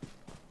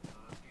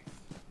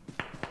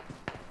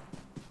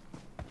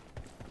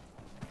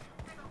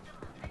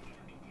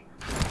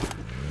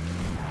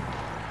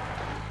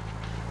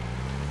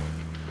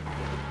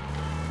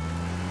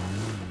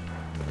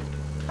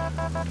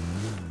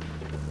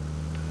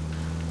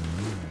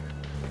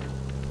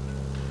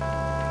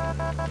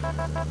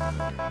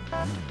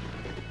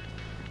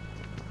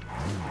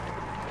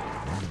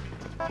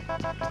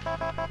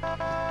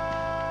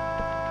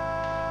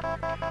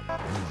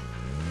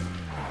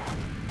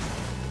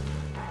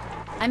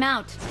 I'm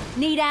out.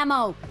 Need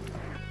ammo.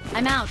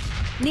 I'm out.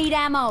 Need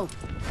ammo.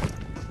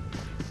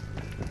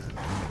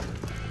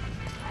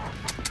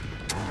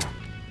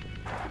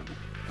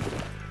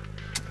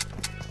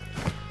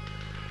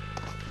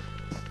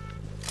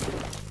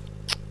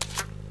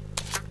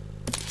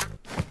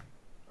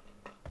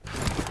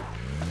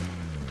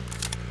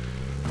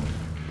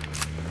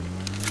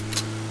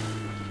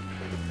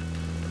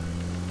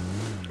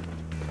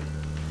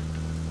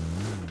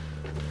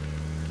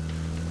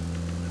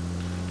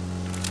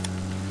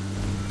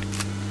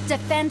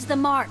 Defend the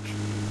mark.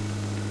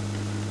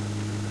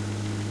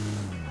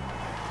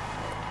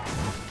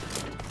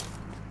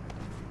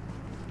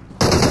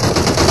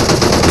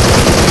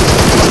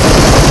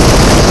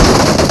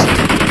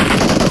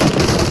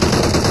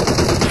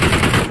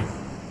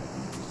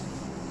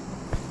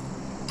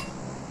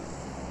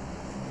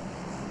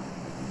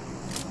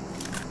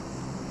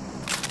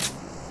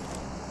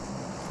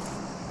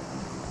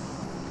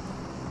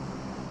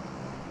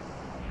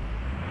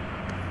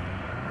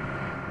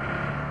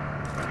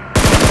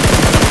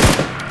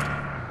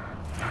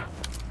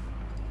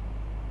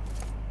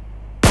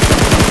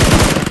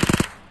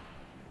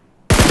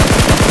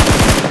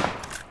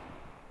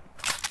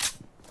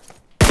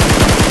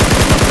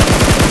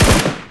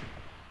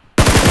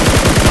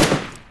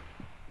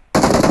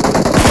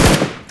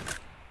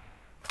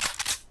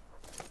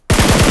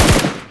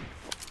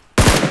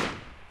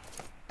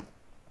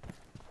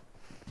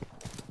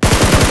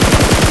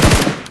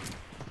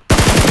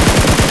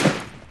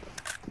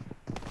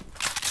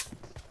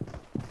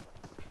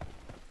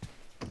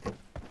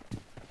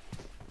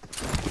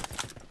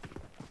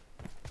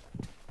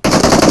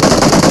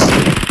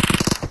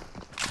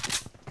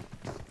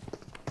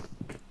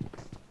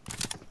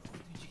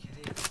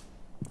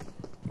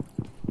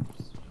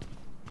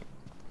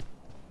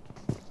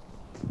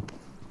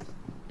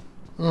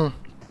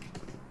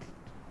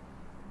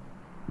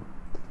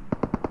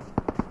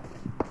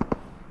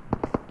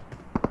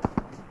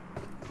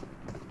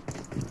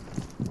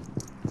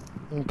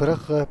 बरक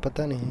का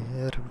पता नहीं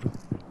है यार bro.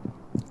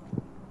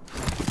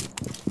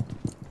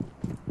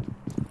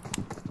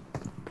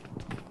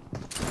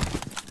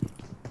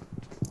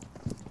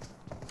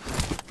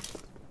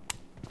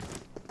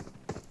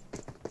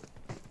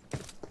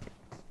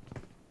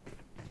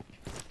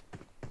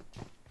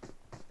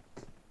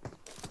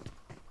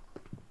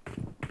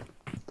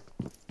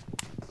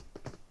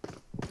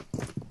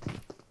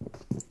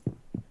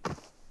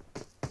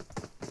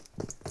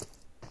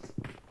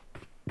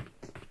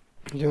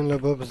 جملة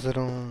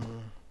ببصرهم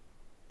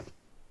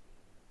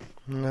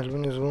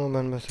نلبني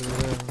زوما بس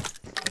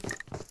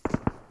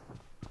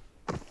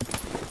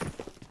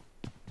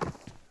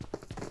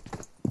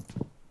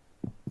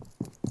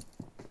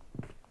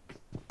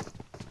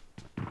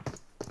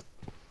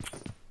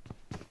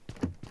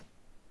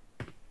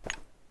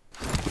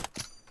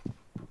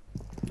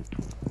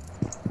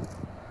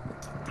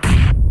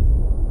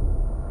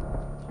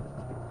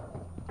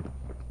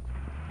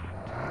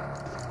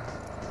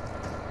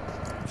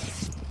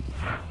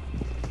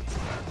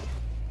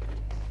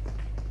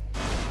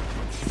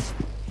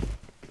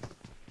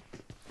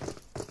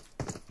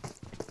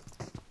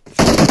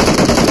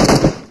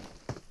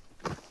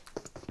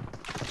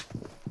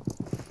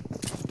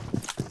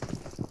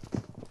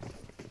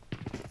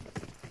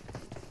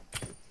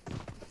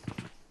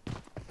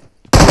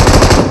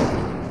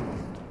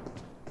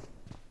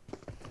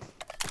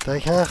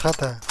تايكان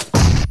خطأ.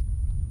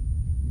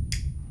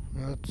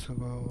 Let's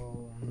go.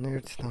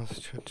 Nerds dans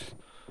shoot.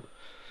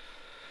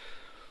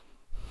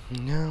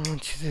 Now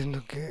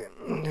چیزی که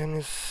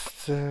Dennis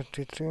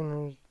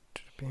 33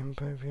 PM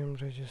 5 PM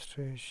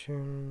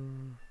registration.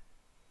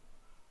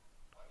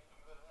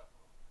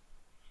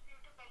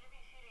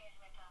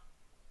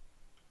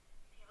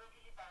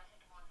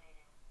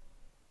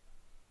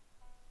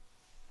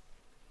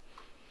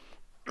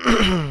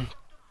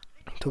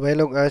 तो भाई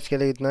लोग आज के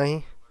लिए इतना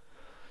ही।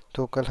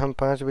 तो कल हम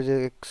 5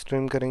 बजे एक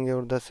स्ट्रीम करेंगे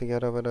और 10 से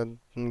 11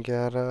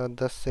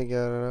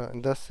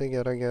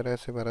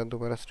 से 12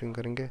 दोबारा स्ट्रीम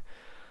करेंगे।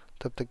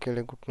 तब तक के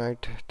लिए good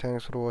night.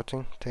 Thanks for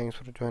watching, thanks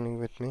for joining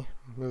with me.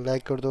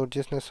 Like कर दो और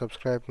जिसने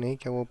सब्सक्राइब नहीं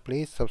किया वो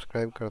प्लीज़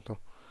सब्सक्राइब कर दो।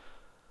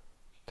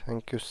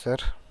 Thank you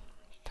sir,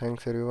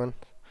 thanks everyone,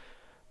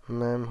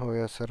 ma'am हो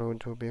या सर हो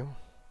जो भी हो,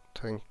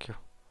 थैंक यू।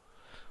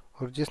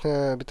 और जिसने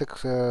अभी तक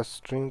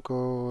स्ट्रीम को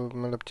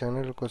मतलब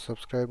चैनल को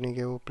सब्सक्राइब नहीं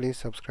किया वो प्लीज़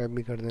सब्सक्राइब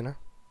भी कर देना।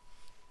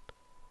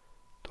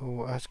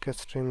 तो आज का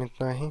स्ट्रीम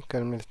इतना ही,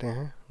 कल मिलते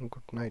हैं।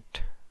 गुड नाइट,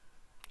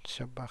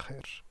 शब्बा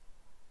खैर।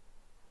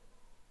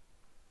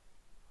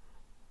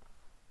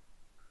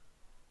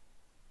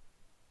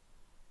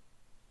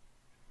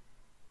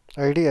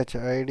 आईडी अच्छा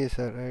आईडी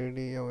सर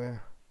आईडी हो गया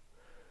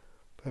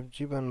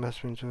पबजी बन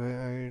बस में जो है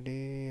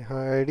आईडी।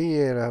 हाँ आईडी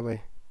ये रहा भाई,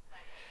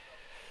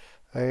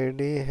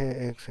 आईडी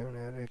है 1 सेकंड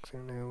यार, 1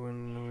 second,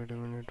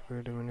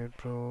 wait a minute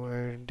bro.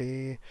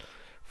 ID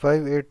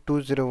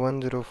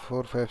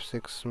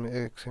 58201046 में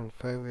 1 सेकंड,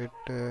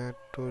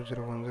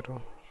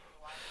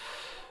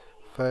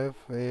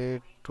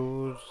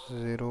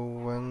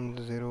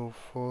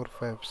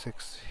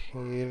 58201046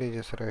 ये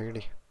लीजिए सर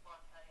आईडी।